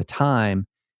make all the time,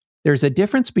 there's a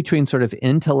difference between sort of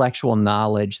intellectual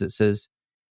knowledge that says,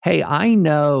 hey, I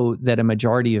know that a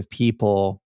majority of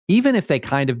people, even if they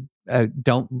kind of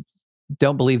don't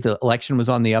believe the election was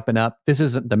on the up and up, this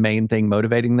isn't the main thing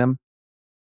motivating them.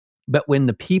 But when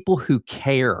the people who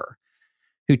care,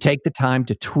 who take the time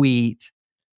to tweet,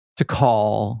 to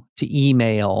call, to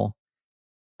email,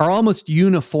 are almost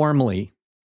uniformly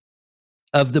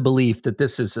of the belief that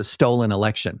this is a stolen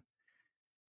election.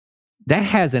 That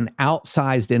has an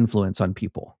outsized influence on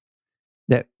people.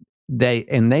 That they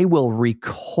will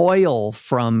recoil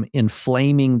from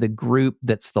inflaming the group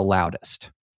that's the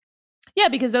loudest. Yeah,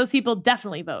 because those people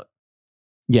definitely vote.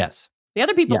 Yes. The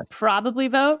other people probably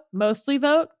vote, mostly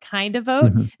vote, kind of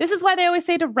vote. Mm-hmm. This is why they always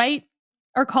say to write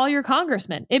or call your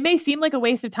congressman. It may seem like a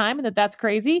waste of time and that's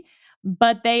crazy,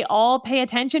 but they all pay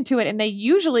attention to it. And they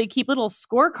usually keep little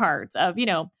scorecards of,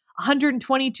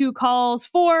 122 calls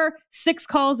for, 6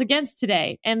 calls against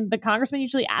today. And the congressman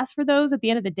usually asks for those at the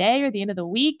end of the day or the end of the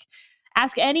week.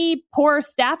 Ask any poor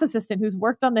staff assistant who's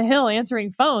worked on the Hill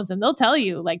answering phones, and they'll tell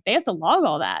you, they have to log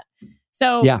all that.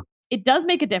 So it does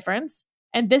make a difference.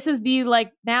 And this is the,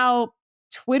 now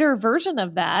Twitter version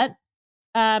of that.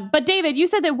 But David, you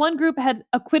said that one group had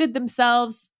acquitted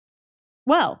themselves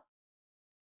well.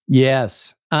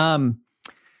 Yes.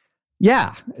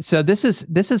 Yeah. So this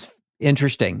is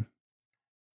interesting.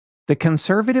 The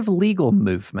conservative legal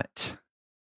movement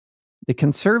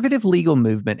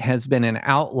has been an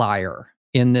outlier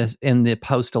in the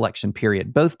post-election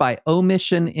period, both by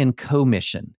omission and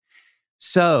commission.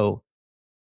 So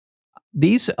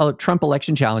these Trump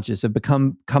election challenges have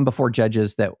come before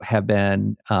judges that have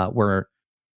been were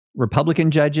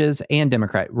Republican judges and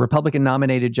Republican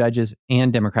nominated judges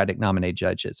and Democratic nominated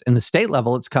judges. In the state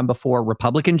level, it's come before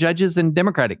Republican judges and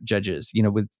Democratic judges,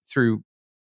 through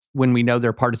when we know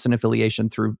their partisan affiliation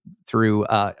through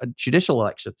judicial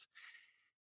elections.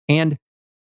 And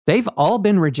they've all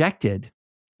been rejected.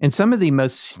 And some of the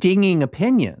most stinging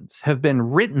opinions have been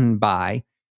written by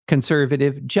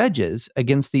conservative judges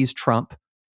against these Trump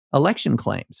election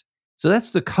claims. So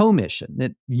that's the commission,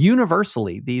 that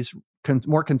universally these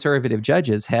more conservative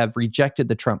judges have rejected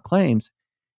the Trump claims.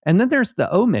 And then there's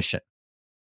the omission.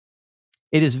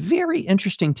 It is very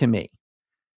interesting to me,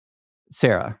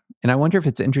 Sarah, and I wonder if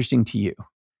it's interesting to you,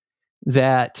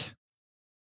 that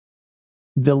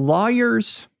the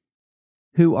lawyers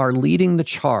who are leading the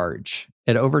charge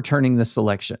at overturning this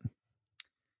election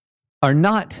are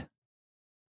not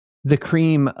the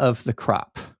cream of the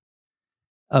crop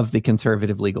of the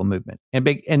conservative legal movement. And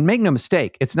make no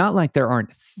mistake, it's not like there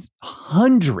aren't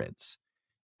hundreds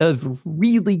of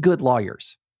really good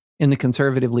lawyers in the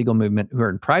conservative legal movement who are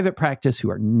in private practice,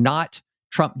 who are not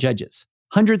Trump judges.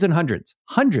 Hundreds and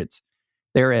hundreds.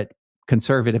 They're at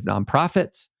conservative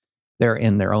nonprofits. They're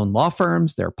in their own law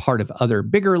firms. They're part of other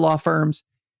bigger law firms.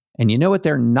 And you know what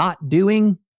they're not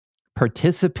doing?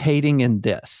 Participating in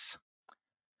this.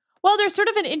 Well, there's sort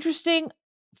of an interesting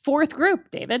fourth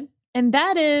group, David. And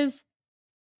that is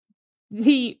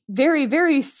the very,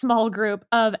 very small group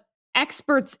of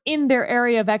experts in their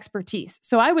area of expertise.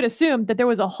 So I would assume that there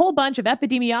was a whole bunch of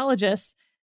epidemiologists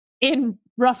in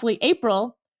roughly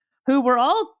April who were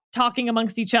all talking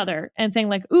amongst each other and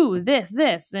saying ooh, this,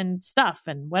 and stuff,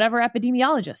 and whatever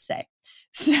epidemiologists say.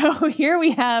 So here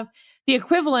we have the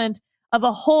equivalent of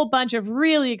a whole bunch of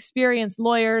really experienced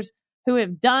lawyers who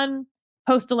have done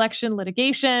post-election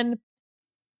litigation,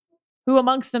 who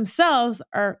amongst themselves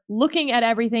are looking at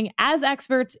everything as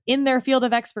experts in their field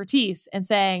of expertise and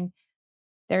saying,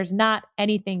 there's not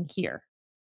anything here.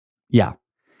 Yeah.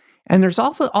 And there's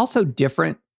also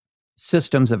different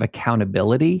systems of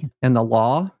accountability in the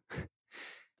law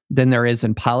than there is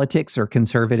in politics or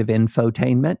conservative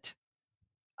infotainment.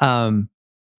 One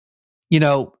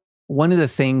of the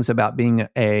things about being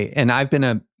I've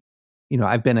been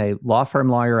a law firm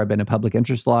lawyer, I've been a public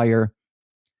interest lawyer.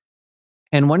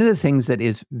 And one of the things that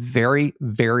is very,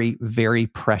 very, very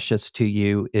precious to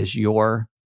you is your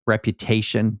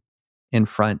reputation in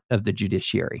front of the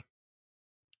judiciary.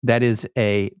 That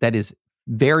is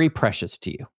very precious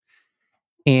to you.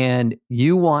 And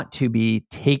you want to be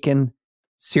taken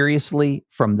seriously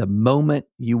from the moment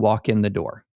you walk in the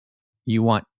door. You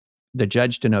want the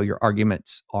judge to know your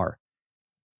arguments are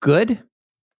good,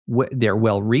 they're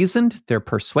well-reasoned, they're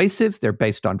persuasive, they're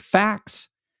based on facts,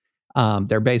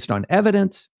 they're based on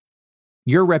evidence.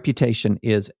 Your reputation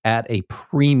is at a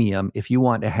premium if you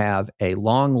want to have a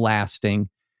long-lasting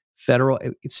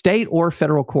state or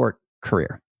federal court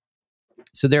career.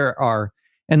 So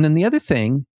and then the other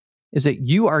thing is that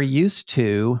you are used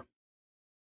to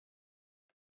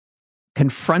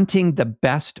confronting the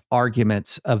best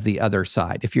arguments of the other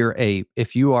side. If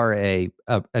you are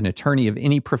an attorney of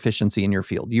any proficiency in your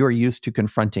field, you are used to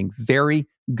confronting very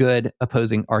good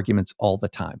opposing arguments all the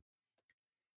time.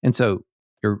 And so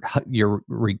you're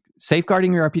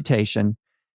safeguarding your reputation.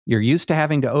 You're used to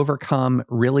having to overcome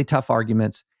really tough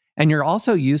arguments, and you're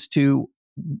also used to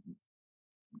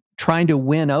trying to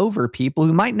win over people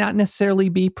who might not necessarily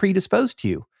be predisposed to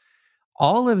you.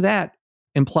 all of that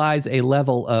implies a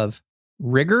level of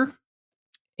rigor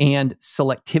and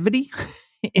selectivity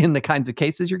in the kinds of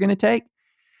cases you're going to take.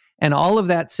 And all of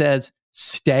that says,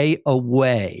 stay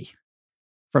away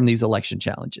from these election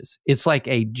challenges. It's like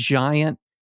a giant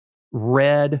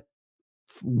red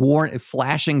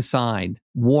flashing sign,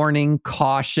 warning,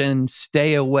 caution,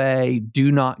 stay away,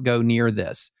 do not go near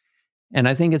this. And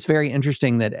I think it's very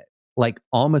interesting that, like,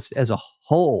 almost as a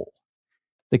whole,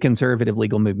 the conservative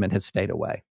legal movement has stayed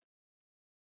away.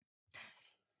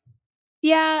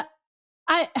 Yeah,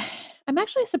 I'm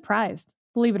actually surprised,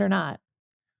 believe it or not.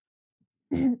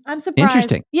 I'm surprised.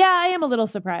 Interesting. Yeah, I am a little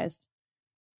surprised.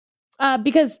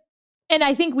 Because, and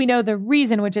I think we know the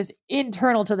reason, which is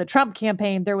internal to the Trump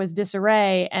campaign, there was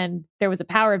disarray and there was a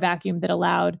power vacuum that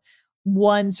allowed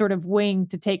one sort of wing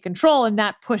to take control, and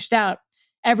that pushed out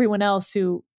everyone else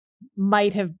who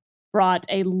might have brought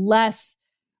a less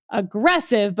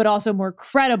aggressive but also more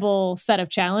credible set of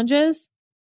challenges.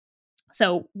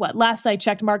 So last I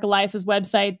checked Mark Elias's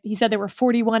website, he said there were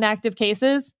 41 active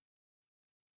cases.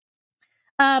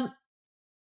 Let's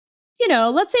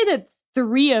say that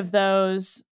 3 of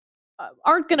those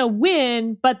aren't going to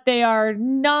win, but they are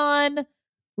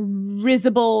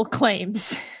non-risible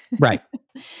claims. Right.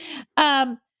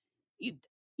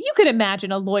 You could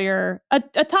imagine a lawyer, a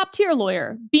top-tier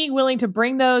lawyer, being willing to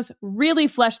bring those, really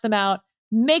flesh them out,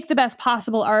 make the best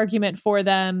possible argument for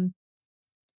them,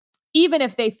 even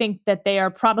if they think that they are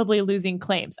probably losing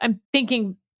claims. I'm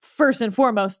thinking first and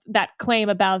foremost that claim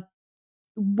about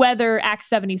whether Act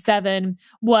 77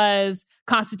 was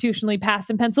constitutionally passed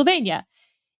in Pennsylvania.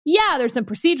 Yeah, there's some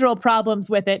procedural problems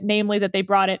with it, namely that they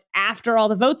brought it after all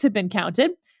the votes had been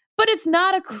counted, but it's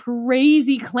not a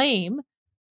crazy claim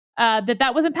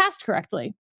that wasn't passed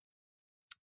correctly.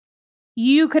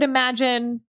 You could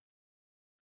imagine,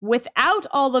 without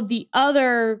all of the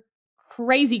other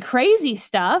crazy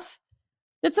stuff,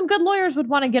 that some good lawyers would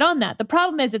want to get on that. The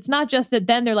problem is, it's not just that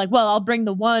then they're like, well, I'll bring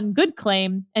the one good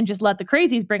claim and just let the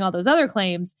crazies bring all those other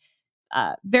claims.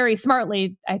 Very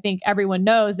smartly, I think everyone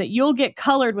knows that you'll get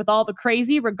colored with all the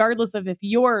crazy, regardless of if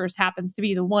yours happens to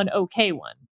be the one okay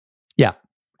one. Yeah.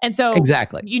 And so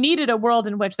exactly, you needed a world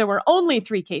in which there were only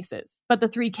 3 cases, but the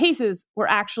 3 cases were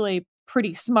actually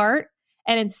pretty smart.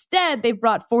 And instead, they've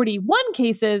brought 41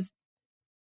 cases,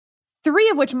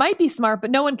 3 of which might be smart, but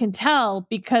no one can tell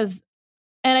because,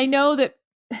 and I know that,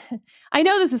 I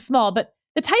know this is small, but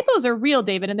the typos are real,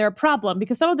 David, and they're a problem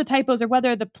because some of the typos are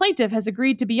whether the plaintiff has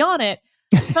agreed to be on it.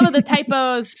 Some of the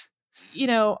typos,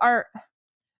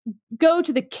 go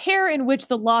to the care in which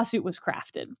the lawsuit was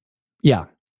crafted. Yeah.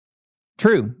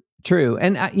 True.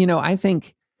 And, I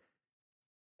think,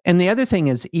 and the other thing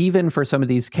is, even for some of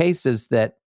these cases,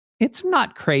 that it's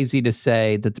not crazy to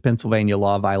say that the Pennsylvania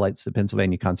law violates the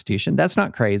Pennsylvania Constitution. That's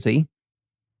not crazy.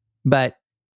 But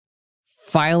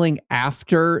filing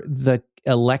after the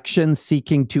election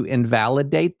seeking to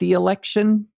invalidate the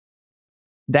election,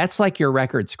 that's like your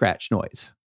record scratch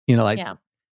noise.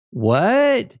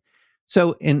 What?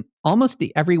 So in almost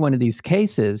every one of these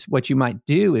cases, what you might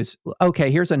do is, okay,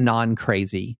 here's a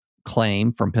non-crazy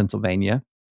claim from Pennsylvania.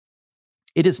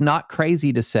 It is not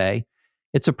crazy to say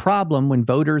it's a problem when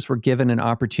voters were given an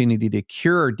opportunity to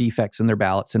cure defects in their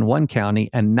ballots in one county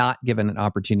and not given an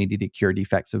opportunity to cure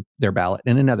defects of their ballot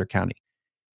in another county.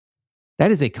 That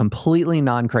is a completely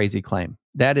non-crazy claim.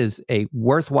 That is a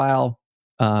worthwhile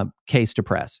case to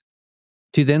press.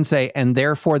 To then say, and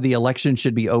therefore the election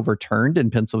should be overturned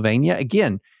in Pennsylvania.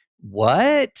 Again,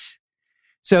 what?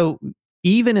 So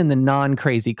even in the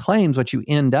non-crazy claims, what you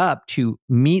end up to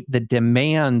meet the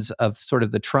demands of sort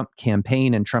of the Trump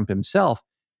campaign and Trump himself,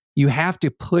 you have to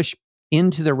push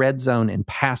into the red zone and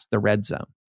past the red zone.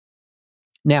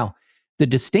 Now, the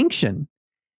distinction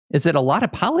is that a lot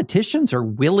of politicians are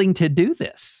willing to do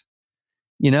this.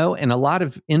 And a lot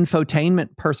of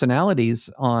infotainment personalities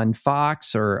on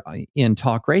Fox or in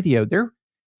talk radio, they're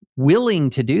willing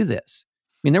to do this.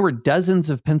 I mean, there were dozens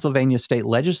of Pennsylvania state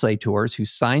legislators who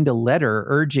signed a letter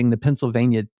urging the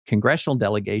Pennsylvania congressional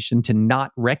delegation to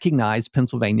not recognize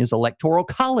Pennsylvania's electoral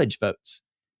college votes.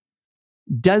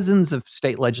 Dozens of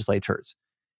state legislators.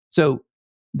 So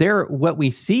what we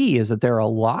see is that there are a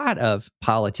lot of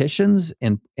politicians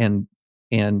and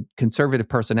conservative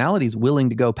personalities willing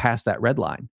to go past that red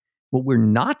line. What we're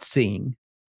not seeing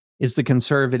is the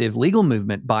conservative legal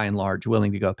movement, by and large,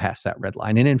 willing to go past that red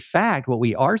line. And in fact, what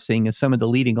we are seeing is some of the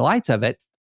leading lights of it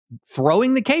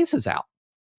throwing the cases out.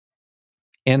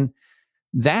 And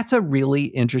that's a really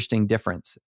interesting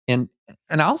difference. And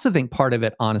I also think part of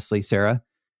it, honestly, Sarah,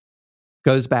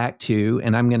 goes back to,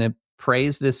 and I'm going to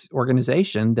praise this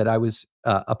organization that I was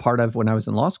a part of when I was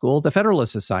in law school, the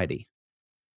Federalist Society.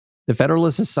 The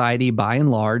Federalist Society, by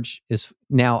and large, is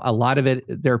now a lot of it.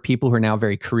 There are people who are now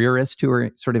very careerist who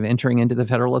are sort of entering into the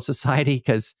Federalist Society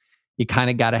because you kind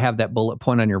of got to have that bullet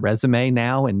point on your resume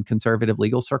now in conservative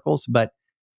legal circles. But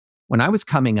when I was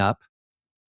coming up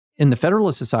in the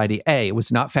Federalist Society, A, it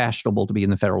was not fashionable to be in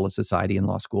the Federalist Society in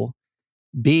law school.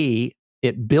 B,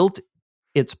 it built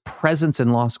its presence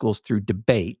in law schools through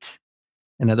debate.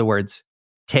 In other words,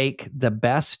 take the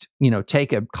best,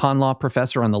 take a con law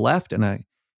professor on the left and a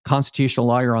constitutional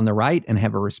lawyer on the right and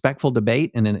have a respectful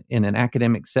debate in an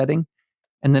academic setting.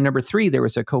 And then number 3, there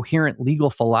was a coherent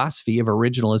legal philosophy of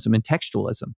originalism and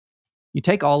textualism. You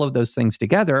take all of those things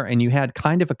together and you had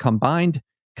kind of a combined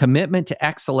commitment to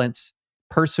excellence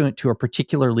pursuant to a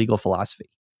particular legal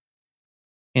philosophy.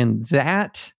 And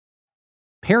that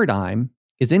paradigm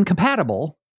is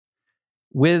incompatible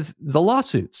with the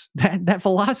lawsuits. That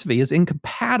philosophy is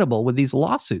incompatible with these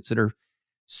lawsuits that are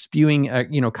spewing,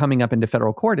 coming up into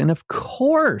federal court. And of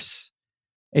course,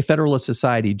 a Federalist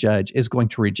Society judge is going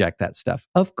to reject that stuff.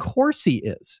 Of course he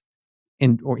is,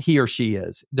 or he or she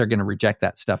is. They're going to reject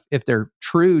that stuff if they're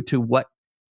true to what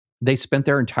they spent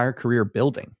their entire career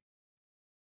building.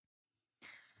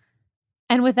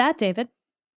 And with that, David.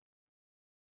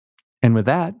 And with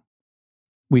that,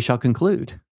 we shall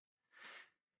conclude.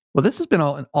 Well, this has been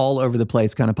all over the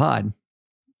place kind of pod.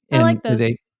 And I like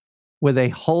those. With a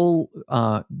whole,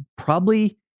 that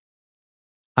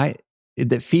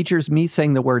features me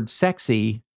saying the word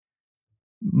sexy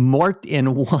more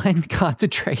in one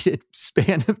concentrated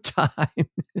span of time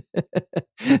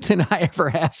than I ever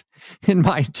have in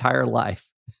my entire life.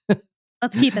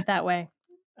 Let's keep it that way.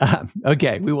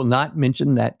 Okay, we will not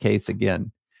mention that case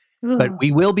again. But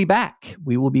we will be back.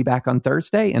 We will be back on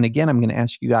Thursday. And again, I'm going to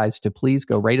ask you guys to please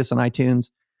go rate us on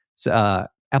iTunes,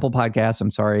 Apple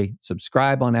Podcasts.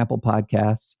 Subscribe on Apple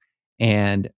Podcasts.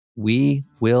 And we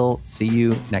will see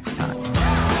you next time.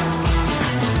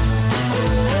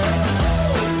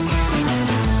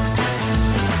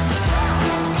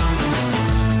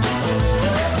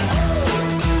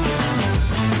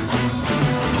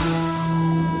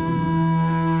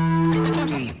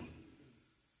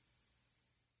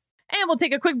 We'll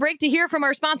take a quick break to hear from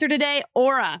our sponsor today,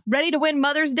 Aura. Ready to win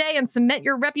Mother's Day and cement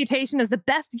your reputation as the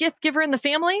best gift giver in the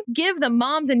family? Give the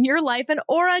moms in your life an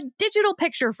Aura digital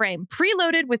picture frame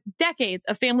preloaded with decades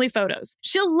of family photos.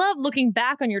 She'll love looking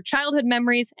back on your childhood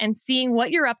memories and seeing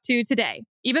what you're up to today.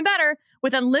 Even better,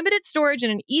 with unlimited storage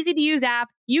and an easy-to-use app,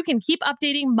 you can keep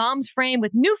updating Mom's frame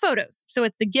with new photos, so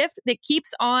it's the gift that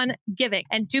keeps on giving.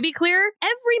 And to be clear,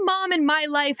 every mom in my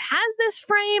life has this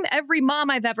frame. Every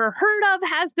mom I've ever heard of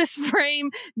has this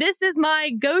frame. This is my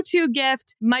go-to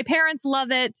gift. My parents love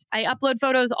it. I upload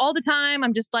photos all the time.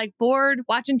 I'm just bored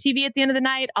watching TV at the end of the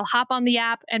night. I'll hop on the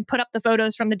app and put up the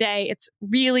photos from the day. It's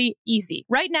really easy.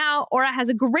 Right now, Aura has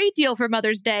a great deal for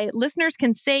Mother's Day. Listeners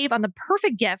can save on the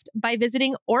perfect gift by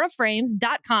visiting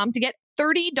auraframes.com to get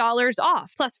 $30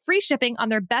 off, plus free shipping on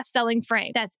their best-selling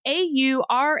frame. That's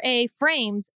AURA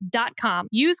frames.com.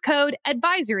 Use code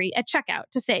ADVISORY at checkout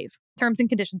to save. Terms and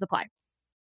conditions apply.